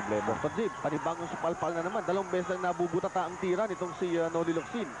nagkakaroon ng problema. Dr. J, panibagong supalpal na naman. 2 beses lang nabubutata ang tira nitong si Noli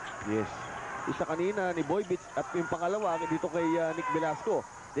Locsin. Yes. Isa kanina ni Boy Beach at yung pangalawa dito kay Nick Velasco.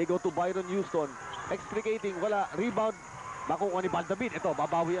 They go to Byron Houston. Extricating, wala. Rebound. Makukuha ni Baldavid. Ito,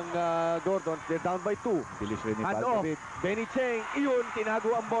 babawi ang Gordon. They're down by 2. Bilis rin ni And Baldavid. Benny Cheng, iyon,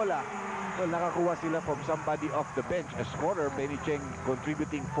 tinago ang bola. Well, nakakuha sila from somebody off the bench. A scorer, Benny Cheng,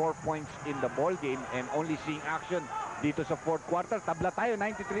 contributing 4 points in the ball game and only seeing action dito sa fourth quarter. Tabla tayo,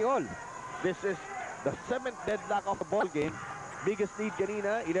 93 all. This is the 7th deadlock of the ball game. Biggest lead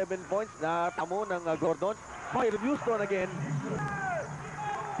kanina, 11 points na tamo ng Gordon. Byron Houston again.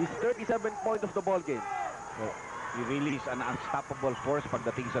 He's 37 point of the ball game. So, he really is an unstoppable force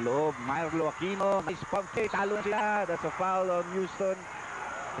pagdating sa loob. Marlo Aquino, nice pump fake, talo sila. That's a foul on Houston.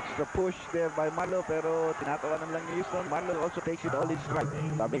 Extra push there by Marlo, pero tinatawanan lang ni Houston. Marlo also takes it all in stride.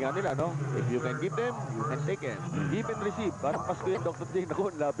 Sabi nga nila, no? If you can give them, you can take them. Give and receive. Parang Pasko yung Dr. J. Naku,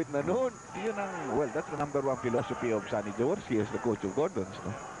 lapit na noon. Yun ang, well, that's the #1 philosophy of Sonny Jaworski as the coach of Gordons.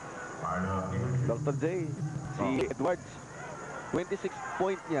 No? Dr. J, si Edwards, 26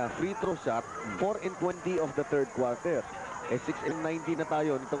 point niya, free throw shot, 4 and 20 of the third quarter. 6 and 19 na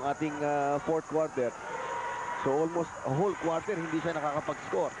tayo nitong ating fourth quarter. So almost a whole quarter hindi siya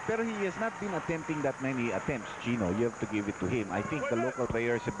nakakapag-score. Pero he has not been attempting that many attempts, Gino. You have to give it to him. I think the local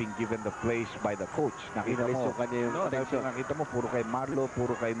players have been given the plays by the coach. Nakita Inalis mo, yung kanya yung attention. nakita mo, puro kay Marlo,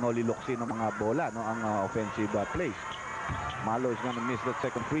 puro kay Noli Locsin ng mga bola, no, ang offensive plays. Marlo is gonna miss that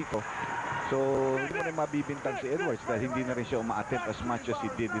second free throw. So, hindi mo rin mabibintang si Edwards dahil hindi na rin siya uma-attempt as much as he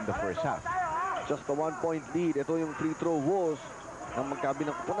did in the first half. Just a 1-point lead. Ito yung free throw woes ng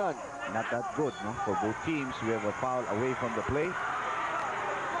magkabilang kupunan. Not that good, no? For both teams, we have a foul away from the play.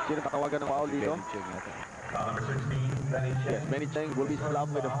 Sino tatawagan ng foul dito? Benching yata. Yes, Benny Cheng will be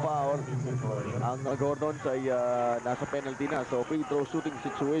slapped with a foul. Ang Gordon ay nasa penalty na. So free throw shooting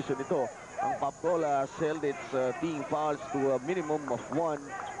situation ito. Ang Papcola has held its team fouls to a minimum of 1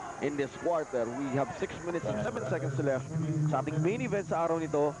 in this quarter. We have 6 minutes and 7 seconds left sa ating main event sa araw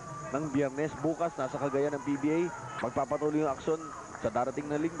nito ng Biyernes. Bukas nasa Cagayan ng PBA. Magpapatuloy yung aksyon sa darating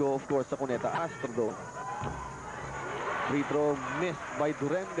na linggo, of course, sa Cuneta Astrodome. Free throw missed by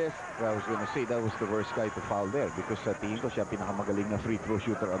Durendes. I was gonna say that was the worst guy to foul there because sa tingin ko siya pinakamagaling na free throw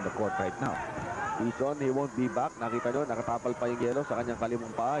shooter on the court right now. Eason, he won't be back. Nakita nyo, nakatapal pa yung yelo sa kanyang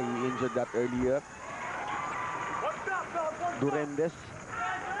kalimong paa. He injured that earlier. Durendes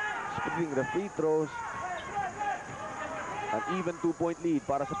splitting the free throws. An even 2-point lead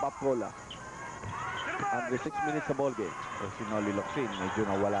para sa Papcola. Under 6 minutes sa ball game. Si Noli Locsin, medyo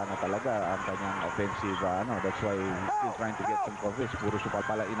nawala na talaga ang kanyang offensive, that's why he's still trying to get some coverage. Puro supal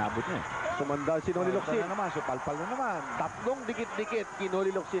pala inabot niya. Sumandal si Noli Locsin. Na naman, supal-pal na naman. Tatlong dikit-dikit kay Noli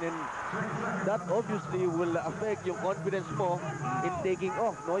Locsin, and that obviously will affect yung confidence mo in taking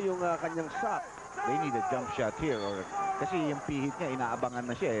off, no, yung kanyang shot. They need a jump shot here kasi yung pihit niya, inaabangan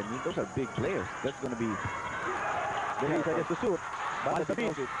na siya. Those are big players. That's gonna be Very excited to shoot.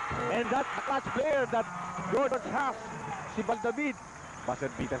 Baldavid. And that clutch player that Gordon has, si Baldavid.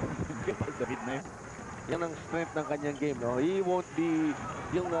 buzzer beater kay Baldavid na yun. Yan ang strength ng kanyang game, no? He won't be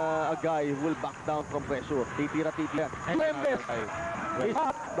yung a guy who will back down from pressure. Titira-titira. Durendes! He's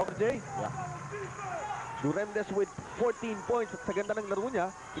hot, Dr. J. Yeah. Durendes with 14 points. At sa ganda ng laro niya,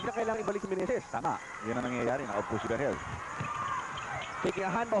 hindi na kailangan ibalik si Meneses. Tama. Yun ang nangyayari. Nakaupo si Berhel. Taking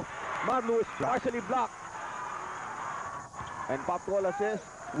a handoff. Marlo is partially blocked. And Papcola says,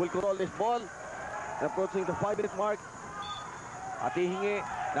 will control this ball. Approaching the 5-minute mark. At hihingi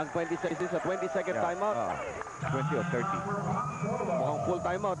ng 20 seconds sa 20-second timeout. 20 or 30. Mukhang full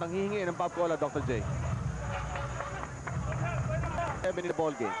timeout ang hihingi ng Papcola, Dr. J. 7 in the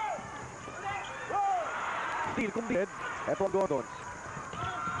ball game. Steal completed. Ito ang Gordons.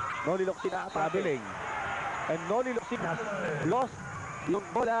 Noli Locsin na traveling. And Noli Locsin has lost yung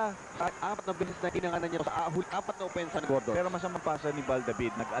bola sa 4 na beses na kinanganan niya sa 4 na opensa ni Gordon. Pero masamang pasa ni Baldavid,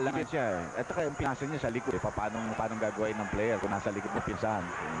 nag-alangan siya. At saka yung pinasa niya sa likod. Paano gagawin ng player kung nasa likod ng pinsahan?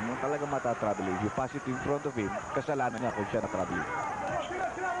 Mo talaga matatravel. If you pass it in front of him, kasalanan niya kung siya na-travel.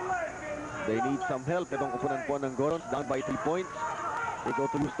 They need some help. Itong kupunan po ng Gordon, down by 3 points. They go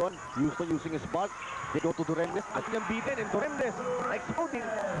to Houston. Houston using his spark. They go to Durendes. At niyang beaten, and Durendes exploding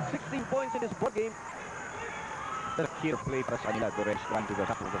 16 points in this ball game. The key play para sa kanila, Durendes trying to go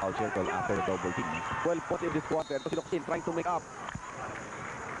top of the foul circle after the double team. 12 points in this quarter. Ito si Locsin trying to make up.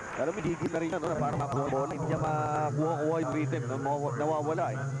 Pero may higil na rin yan, no, para makuha ang bola. Hindi niya makuha yung rhythm. Nawawala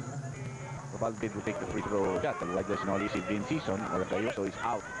eh. Baldavid will take the free throw shot. Like there's no easy in season, or so is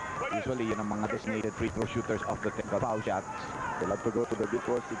out. Usually, yun ang mga designated free throw shooters of the technical foul shots. They love to go to the big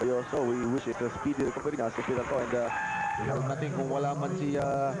course si Gayoso. We wish it's a speedy recovery na sa Pidal ko. And natin kung wala man si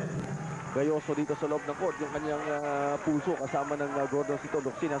Gayoso dito sa loob ng court, yung kanyang pulso kasama ng Gordon Sito,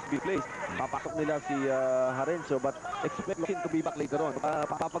 Locsin has been placed. Papasok nila si Harenzo, but expect Locsin to be back later on.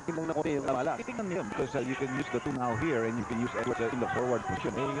 Papagtimbang na konti yung namala. Titingnan niyo because you can use the two now here and you can use Edwards in the forward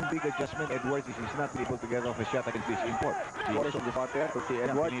position. Yung big adjustment, Edwards is he's not able to get off a shot against this import. Force on the starter to si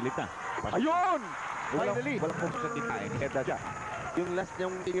Edwards. Pinilit na. Ayun! Finally! Walang focus sa tinahin. Head that shot. Yung last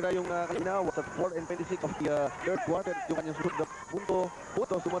niyang tinira yung kanina was at 4 and 26 of the third quarter. Yung kanyang susunod na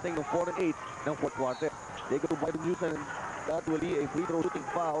punto sumating ng 4 and 8 ng fourth quarter. They go to Biden Houston, and that will be a free throw shooting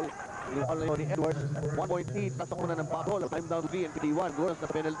foul. Yung foul ni Edwards, 1.8, nasa una ng Papcola. Time down to 3 and 51. Goals na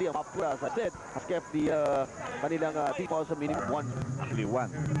penalty. Ang Papcola, as I said, has kept the kanilang team foul sa minimum 1. Actually,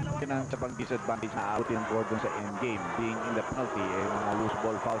 1. Yan ang sabang disadvantage na aabutin ng Gordon sa endgame. Being in the penalty, mga loose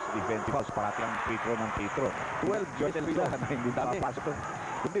ball fouls, defensive fouls, parati ang free throw ng free throw. 12 Joyce free throw. na hindi nakapasok.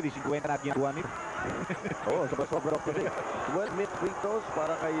 Kundi, di 50 na ginagawa nito. Oo, sobra of the day. 12 mid free throws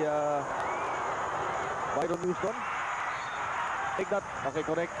para kay Byron Houston. Take that. Okay,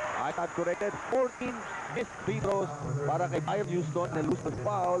 correct. I had corrected. 14 missed free throws para kay Byron Houston na lose the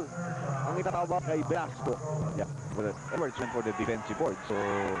foul. Ang itatawag kay Velasco. Yeah. Edwards went for the defensive board. So,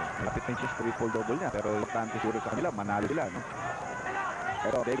 malapit na siya triple-double niya. Pero importante siguro sa kanila, manalo sila, no?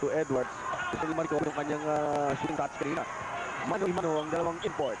 Pero Diego Edwards, gusto ni Marco yung kanyang shooting touch kanina. Mano-mano ang dalawang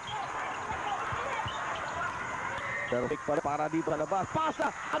import. Pero pick para dito sa labas. Pasa!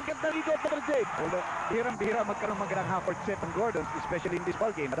 Ang ganda dito, Dr. J. Although, bihirang-bihira magkaroon magandang half-court set ng Gordon, especially in this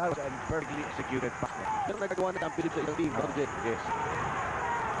ball game. That was a perfectly executed pass. Pero nagagawa na ang pilit sa isang team, Dr. J. Yes.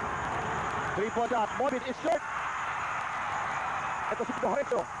 3-point shot. Mobit is short. Ito si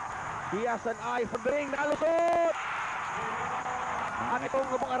Doreso. He has an eye for the ring. Nakalusot! Ang itong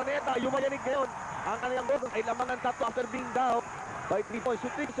mga Araneta, yumayanig ngayon. Ang kanilang Gordon ay lamang ng tatlo after being down by 3 points.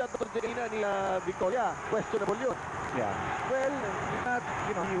 Shooting shot Dr. J ni Victoria. Questionable yun. Yeah. Well,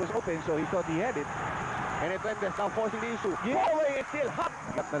 he was open, so he thought he had it. And it Durendes now forcing the issue. Yaway, it's still hot.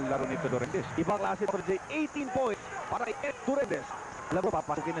 At nalaro nito Durendes. Ibang klase Dr. J, 18 points para kay Durendes. Alam mo,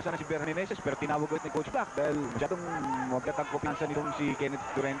 papasukin na sana si Bernie Meneses, pero tinawag ulit ni Coach Black dahil masyadong magkatang kumpiyansa nitong si Kenneth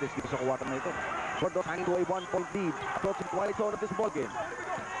Durendes dito sa kuwatan na ito. Gordon hanging to a 1-point lead. Approaching twilight zone of this ballgame.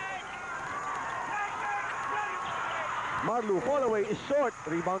 Marlu, fall away is short.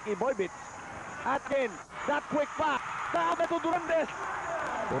 Rebound kay Boybit. Atkin, that quick pass. Dami to Durendes.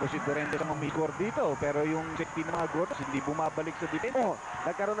 Puro si Durendes ang umikor dito, pero yung safety ng mga Gordons hindi bumabalik sa defense. Oh,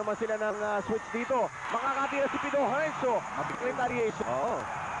 nagkaroon naman sila ng switch dito. Makakatira si Pido Lorenzo. Retaliation. Oo.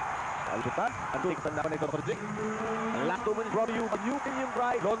 Albutan, ang tigtan na ito for Jake. Ang last 2 minutes brought to you by New Premium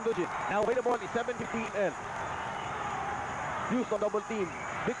Drive, London Gin. Now available is 7:50 Houston double team.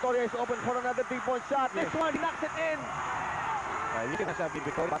 Victoria is open for another 3-point shot. This one, he knocks it in. Hindi ka nasabi,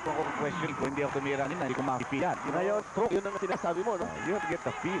 Victoria, ba't mo ako question kung hindi ako tumira nila, hindi ko makipiyan. Ngayon, stroke, yun ang sinasabi mo, no? You have to get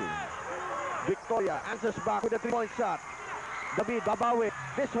the feel. Victoria answers back with a 3-point shot. David, babawi.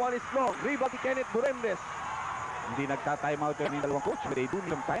 This one is long. Rebound kay Kenneth Durendes. Hindi nagta-timeout yung dalawang coach, but they do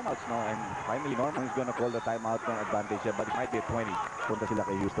need some timeouts now. And finally, Norman is gonna call the timeout ng advantage, but it might be a 20. Punta sila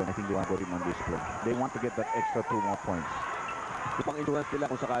kay Houston. I think they want to go rin on this play. They want to get that extra 2 more points. Ipang endurance nila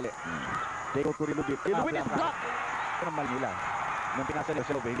kung sakali. They go to Rilubit. Rilubit is blocked. Ito naman nila. Nung pinasa nila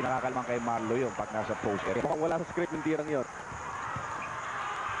sa loob, hindi nakakalmang kay Marlo yung pag nasa post area. Mukhang wala sa script ng tirang yun.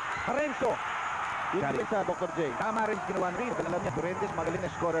 Lorenzo. Yung sa Dr. J. Tama rin ginawa rin. Alam niya, Durendes, magaling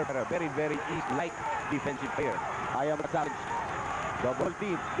na scorer, pero very, very easy, light defensive player. Ayaw mag-challenge. Double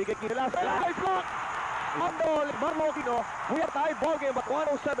team. Bigay kinilas. Live block! Mandol, Marlokino. We are tied ball game at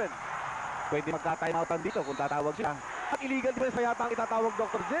 107. Pwede magka-timeoutan dito kung tatawag siya. At illegal defense pa yata ang itatawag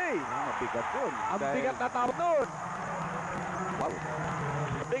Dr. J. Mabigat yun. Ang bigat na tawag doon. Wow.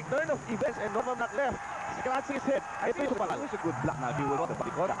 Big turn of events and Norman not left. Scratching his head. Ito yung pakal. It was a good block na. He was the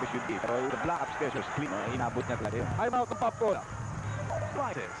body contact should be. Pero the block upstairs was clean. Inabot niya talaga yun. I'm out ng popcorn.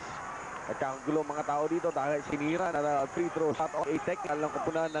 Nagkakagulo mga tao dito dahil sinira na free throw shot o a technical ng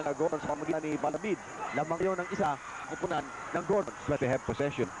kupunan ng Gordon sa pamagitan ni Baldavid. Lamang yun ng isa, kupunan ng Gordon. But they have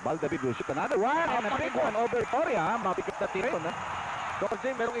possession. Baldavid will shoot another one. And a big one over Victoria. Mabigat na tira yun. Dr. J,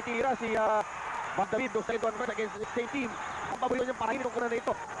 merong itira si Baldavid doon sa ito against the same team. Ang pabuyo niyang parahin ng kupunan na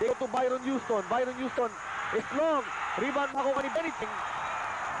ito. They go to Byron Houston. Byron Houston is long. Rebound makuha ni Beniting.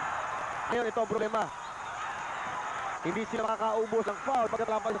 Ngayon ito ang problema. Hindi sila makakaubos ng foul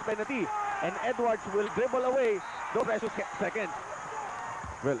pagkatapos sa penalty. And Edwards will dribble away. 2 pesos second.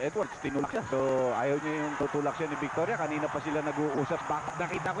 Well, Edwards, tinulak siya. So, ayaw niya yung tutulak siya ni Victoria. Kanina pa sila nag-uusap.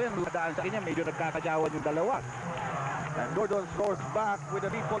 Nakita ko yan, lumadaan sa kanya. Medyo nagkakajawan yung dalawa. And Gordon scores back with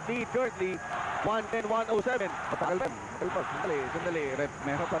a 3-point lead currently. 110-107. Matagal pa. Sandali. Ref,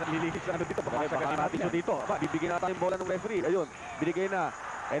 meron pa nililinis na ano dito. Baka natin siya dito. Bibigyan natin yung bola ng referee. Ayun, binigay na.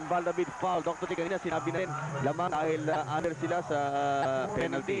 And Baldavid foul. Dr. J kanina sinabi na rin lamang dahil under sila sa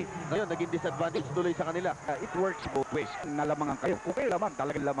penalty. Ngayon, naging disadvantage tuloy sa kanila. It works both ways. Nalamangan kayo. Okay lamang.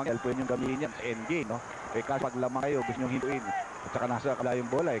 Talagang lamang. Pwede nyo gamihin yan sa endgame, no? Eh, kasi pag lamang kayo, gusto nyo hintuin. At saka nasa kala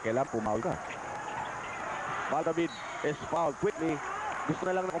yung bola, eh, kailangan pumaul ka. Baldavid is fouled quickly. Gusto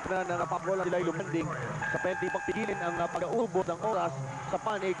na lang na kupunan ng pabola nila lumanding sa penalty pagtigilin ang pag-uubos ng oras sa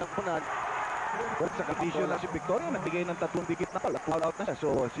panig ng kupunan. Well, sa condition lang si Victoria, nagbigay ng 3 dikit na foul. Foul out na siya.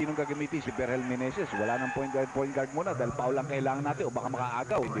 So, sinong gagamitin? Si Berhel Meneses. Wala nang point guard muna dahil foul lang kailangan natin o baka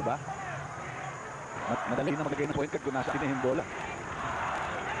makaagaw, di ba? Madali na maglagay ng point guard kung nasa atin yung bola.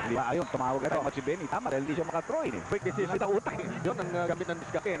 Di ba? Ayun, tumawag na si Benny. Tama, dahil hindi siya makathrow eh. Quick decision sa utak. Yun ang gamit ng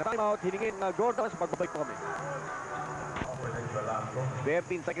diskake. Na time out, hiningin Gordon sa pagbabalik po kami.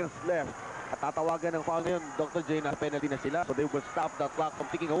 13 seconds left. At tatawagan ng foul ngayon, Dr. J, na penalty na sila. So they will stop that clock from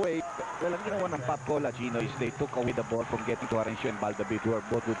ticking away. Well, ang ginawa ng Pop Cola, Gino, is they took away the ball from getting to Arencio and Baldavid, who are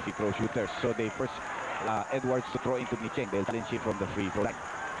both good free throw shooters. So they first Edwards to throw into Nicheng. They'll challenge him from the free throw line.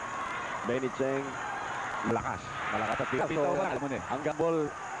 Benny Cheng. Malakas at tira. So, ang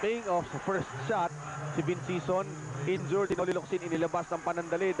gambol paying off sa first shot. Si Vince Season, injured, tinuliloksin, inilabas ng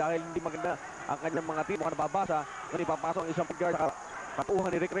panandali dahil hindi maganda ang kanyang mga team. Mukhang nababasa, nung ipapasok ang isang guard sa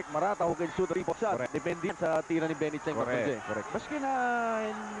patuhan ni Rick Marata who can shoot a 3-point shot. Depende yan sa tira ni Benny Cheng. Correct. Maski na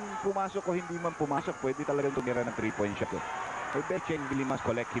pumasok o hindi man pumasok, pwede talagang tumira ng 3-point shot. I bet Cheng really must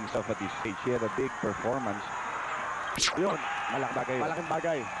collect himself at this stage. He had a big performance. Yun, Malaking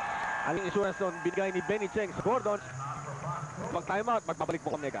bagay. ang insurance doon binigay ni Benny Cheng sa Gordon. Mag-timeout, magbabalik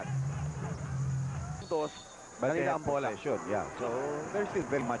po kami agad. But they Kanina have ang bola. possession, yeah. So, they're still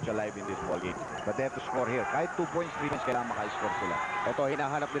very much alive in this ball game. But they have to score here. Kahit 2 points, 3 points, kailangan maka-score sila. Ito,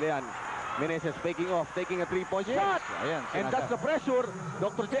 hinahanap nila yan. Meneses faking off, taking a 3-point shot. Ayan, And that's the pressure.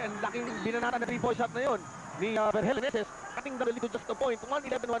 Dr. J, ang laking binanatan na 3-point shot na yun ni Verhel Meneses. Cutting the lead to just a point.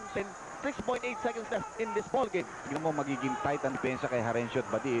 1-11-1-10. 6.8 seconds left in this ball game. Tingnan mo, magiging tight ang depensa kay Harencio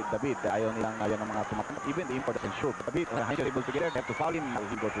at David. Ayaw ng mga tumatanggap. Even the import doesn't shoot. David, Harencio able to get there. They have to foul him.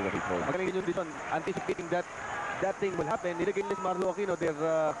 He'll go to the free throw. Magaling din yung Dison, anticipating that thing will happen. Nilagay ni Marlo Aquino, their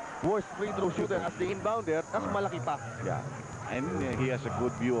worst free throw shooter as the inbounder. Mas malaki pa. Yeah. And he has a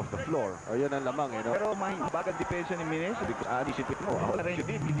good view of the floor. O yun ang lamang, eh, no? Pero may bagang depensa ni Meneses because isipin mo, Harencio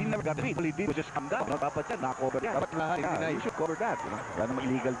did. He didn't got three. All he did was just come down. Dapat yan, nakakover yan. Dapat lahat, You should cover that. Wala namang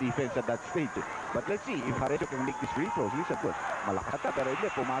illegal defense at that stage. But let's see, if Harencio can make this free throws, he's a good. Malakas ka, pero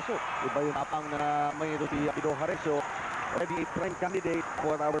hindi, pumasok. Iba yung tapang na may ito si Pido Harencio. Already a prime candidate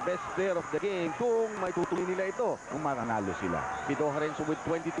for our best player of the game kung may tutuloy nila ito. Kung mananalo sila. Pido Harencio with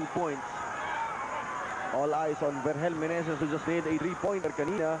 22 points. All eyes on Verhel Meneses who just made a 3-pointer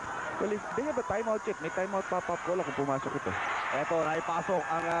kanina. Well, if they have a timeout check, may timeout pop-up call kung pumasok ito. Eto, naipasok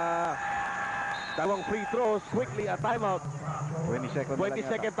ang dalawang free throws. Quickly, a timeout. 20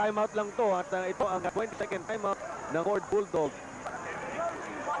 20-second timeout lang to. At ito ang 20-second timeout ng Gord Bulldog.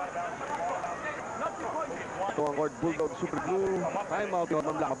 Ito ang Gord Bulldog Super Blue timeout.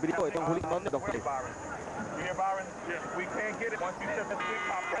 Mabili ko itong huling round na Dr. You hear Byron? Yes. We can't get it once you set the stick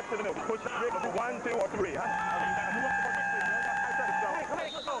pop right to the middle. Push it, 1, 2, or 3. Huh?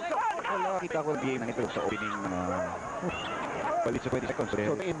 Well, nakakita ko ang game na ito sa opening palit sa 20 seconds.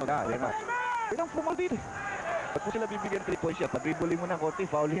 So, tingin mo na. Pinang pumal din. Ba't mo sila bibigyan 3-point shot? Pag-dribbling mo ng konti,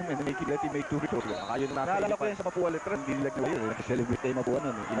 foul him and make it 2 free throws. Naalala ko yan sa Mapua Letras. Hindi nila gawin yun. Nag-celebrate tayo Mapua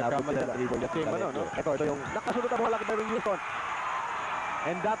nun. Inabot sila 3-point shot. Ito yung nakasunod ang bola kay Houston.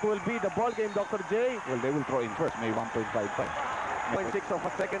 And that will be the ball game, Dr. J. Well, they will throw in first. May 1.55. 0.6 of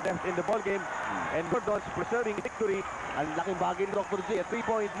a second left in the ball game. And Gordon's preserving victory. Ang laking bagay ni Dr. J. A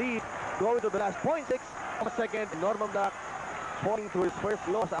 3-point lead. Going to the last 0.6 of a second. Norman Black falling to his first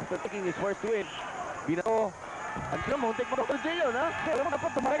loss after taking his first win. Binato. Ang muntik mo, Dr. J yun, ha? Alam mo,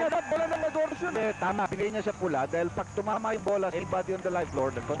 dapat tumama na bola ng Gordon yun. Tama, bigay niya sa pula dahil pag tumama yung bola, anybody on the live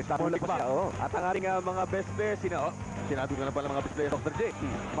floor, Muli pa. At ang ating mga best players, sinabi ko na pala mga best players, Dr. J.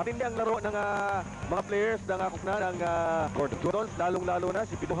 Matindi ang laro ng mga players ng Gordon, lalong-lalo na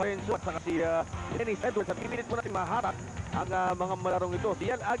si Pido Harencio at saka si Dennis Edwards. At pinilit mo natin maharap ang mga malarong ito. Si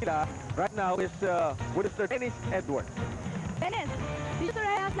Ian Aguila right now is with Mr. Dennis Edwards. Dennis, you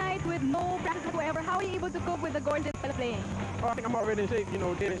arrived last night with no practice whatsoever. How are you able to cope with the Gordon style of playing? I think I'm already in shape.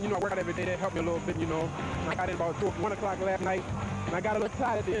 I work out every day. That helped me a little bit, I got in about 1 o'clock last night, and I got a little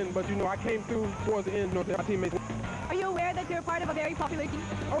tired at the end, but, I came through towards the end, my teammates. Are you aware that you're part of a very popular team?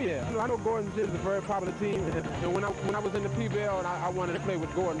 Oh, yeah. I know Gordon is a very popular team, and when I was in the PBL, I wanted to play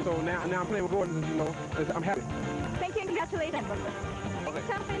with Gordon, so now I'm playing with Gordon, I'm happy. Thank you and congratulations.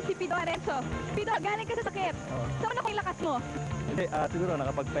 Champion si Pido Harencio. Pido, galing ka sa sakit. Saan ako yung lakas mo? Hindi, siguro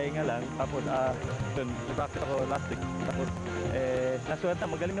nakapagpahinga lang. Tapos, nag-practice ako last week. Tapos, naswerte,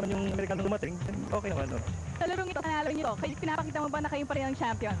 magaling naman yung American dumating. Okay naman, no? Sa larong ito, panalo nyo. Kaya pinapakita mo ba na kayong pareho ng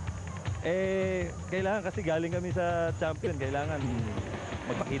champion? Kailangan kasi galing kami sa champion. Kailangan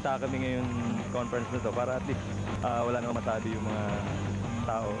magpakita kami ngayon conference na to para at least wala nang masabi yung mga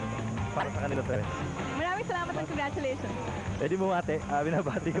tao para sa kanila pa rin. Maraming salamat at congratulations. Pwede mo ate,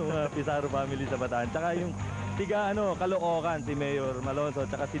 binabati yung Pizarro family sa Bataan. Tsaka yung tiga Caloocan, si Mayor Malonzo,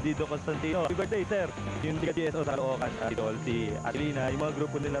 tsaka si Dido Constantino. Happy birthday, sir! Yung tiga GSO sa Caloocan, si Adelina, yung mga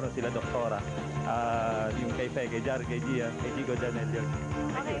grupo nila ron, sila Doktora. Yung kay Fe, kay Jar, kay Gia, kay Chico, Janel, yun.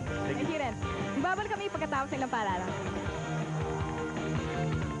 Okay, thank you rin. Babalik kami pagkatapos ng ilang paalala.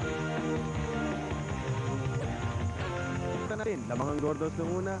 natin. Lamang ang Gordons ng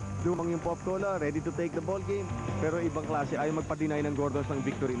una, lumang yung Pop Cola, ready to take the ball game. Pero ibang klase ay magpa-deny ng Gordons ng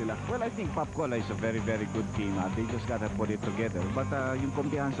victory nila. Well, I think Pop Cola is a very, very good team. They just gotta put it together. But yung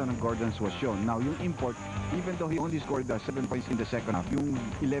kumpiyansa ng Gordons was shown. Now, yung import, even though he only scored 7 points in the second half, yung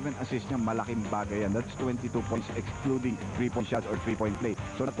 11 assists niya, malaking bagay yan. That's 22 points excluding 3-point shots or 3-point play.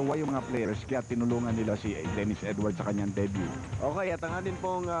 So, natuwa yung mga players, kaya tinulungan nila si Dennis Edwards sa kanyang debut. Okay, at ang atin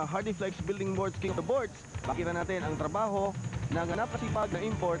pong Hardy Flex Building Boards King of the Boards, pakita natin ang trabaho ng napasipag na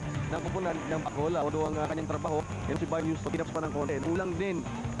import ng kupunan ng Pacola. Although ang kanyang trabaho, yan si Byron Houston, pinaps pa ng konti. Ulang din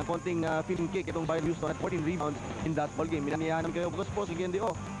ang konting feeling kick itong Byron Houston at 14 rebounds in that ball game. Minaniyahan kayo, bukas po, sige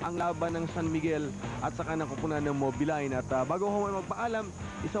ang laban ng San Miguel at saka ng kupunan ng Mobiline. At bago ko magpaalam,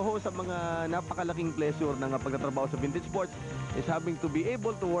 isa ho sa mga napakalaking pleasure ng pagtatrabaho sa Vintage Sports is having to be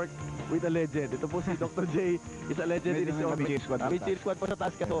able to work with a legend. Ito po si Dr. J, is a legend in his own. May cheer squad po sa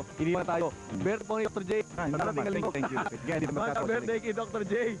taas kaso. Hindi pa tayo. Birth po ni Dr. J. Thank you. Happy birthday kay Dr.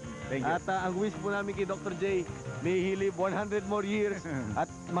 J. Thank you. At ang wish po namin kay Dr. J, may he live 100 more years at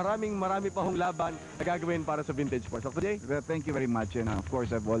marami pa hong laban na gagawin para sa Vintage Sports. Dr. J? Well, thank you very much. And of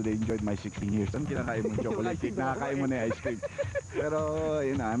course, I've already enjoyed my 16 years. Ang kinakain mong chocolate cake, nakakain mo na yung ice cream. Pero,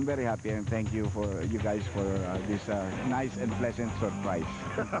 I'm very happy and thank you for you guys for this nice and pleasant surprise.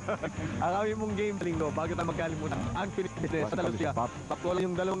 Ang kami mong game linggo, bago tayo magkalimutan, ang Pilipinas sa Talusia. Pakuha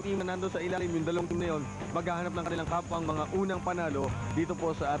yung dalawang team na nandun sa ilalim, yung dalawang team na yun, maghahanap ng kanilang kapwa ang mga unang panalo dito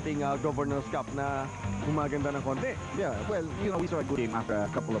po sa ating Governor's Cup na gumaganda ng konti. Yeah, well, we saw a good game after a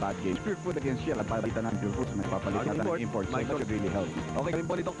couple of bad games. Pure food against Shell at palitan ng Pure Foods, nagpapalitan ng import. So that could really help. Okay, kami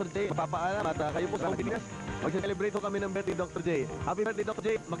po ni Dr. J, mapapaalam at kayo po sa Pilipinas. Mag-celebrate po kami ng birthday, Dr. J. Happy birthday, Dr. J.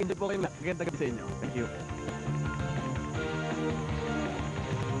 Mag-enjoy po kayo lahat. Magandang gabi sa inyo. Thank you.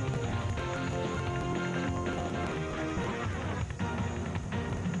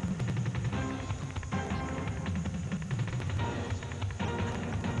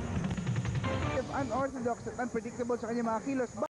 unorthodox at unpredictable sa kanyang mga kilos.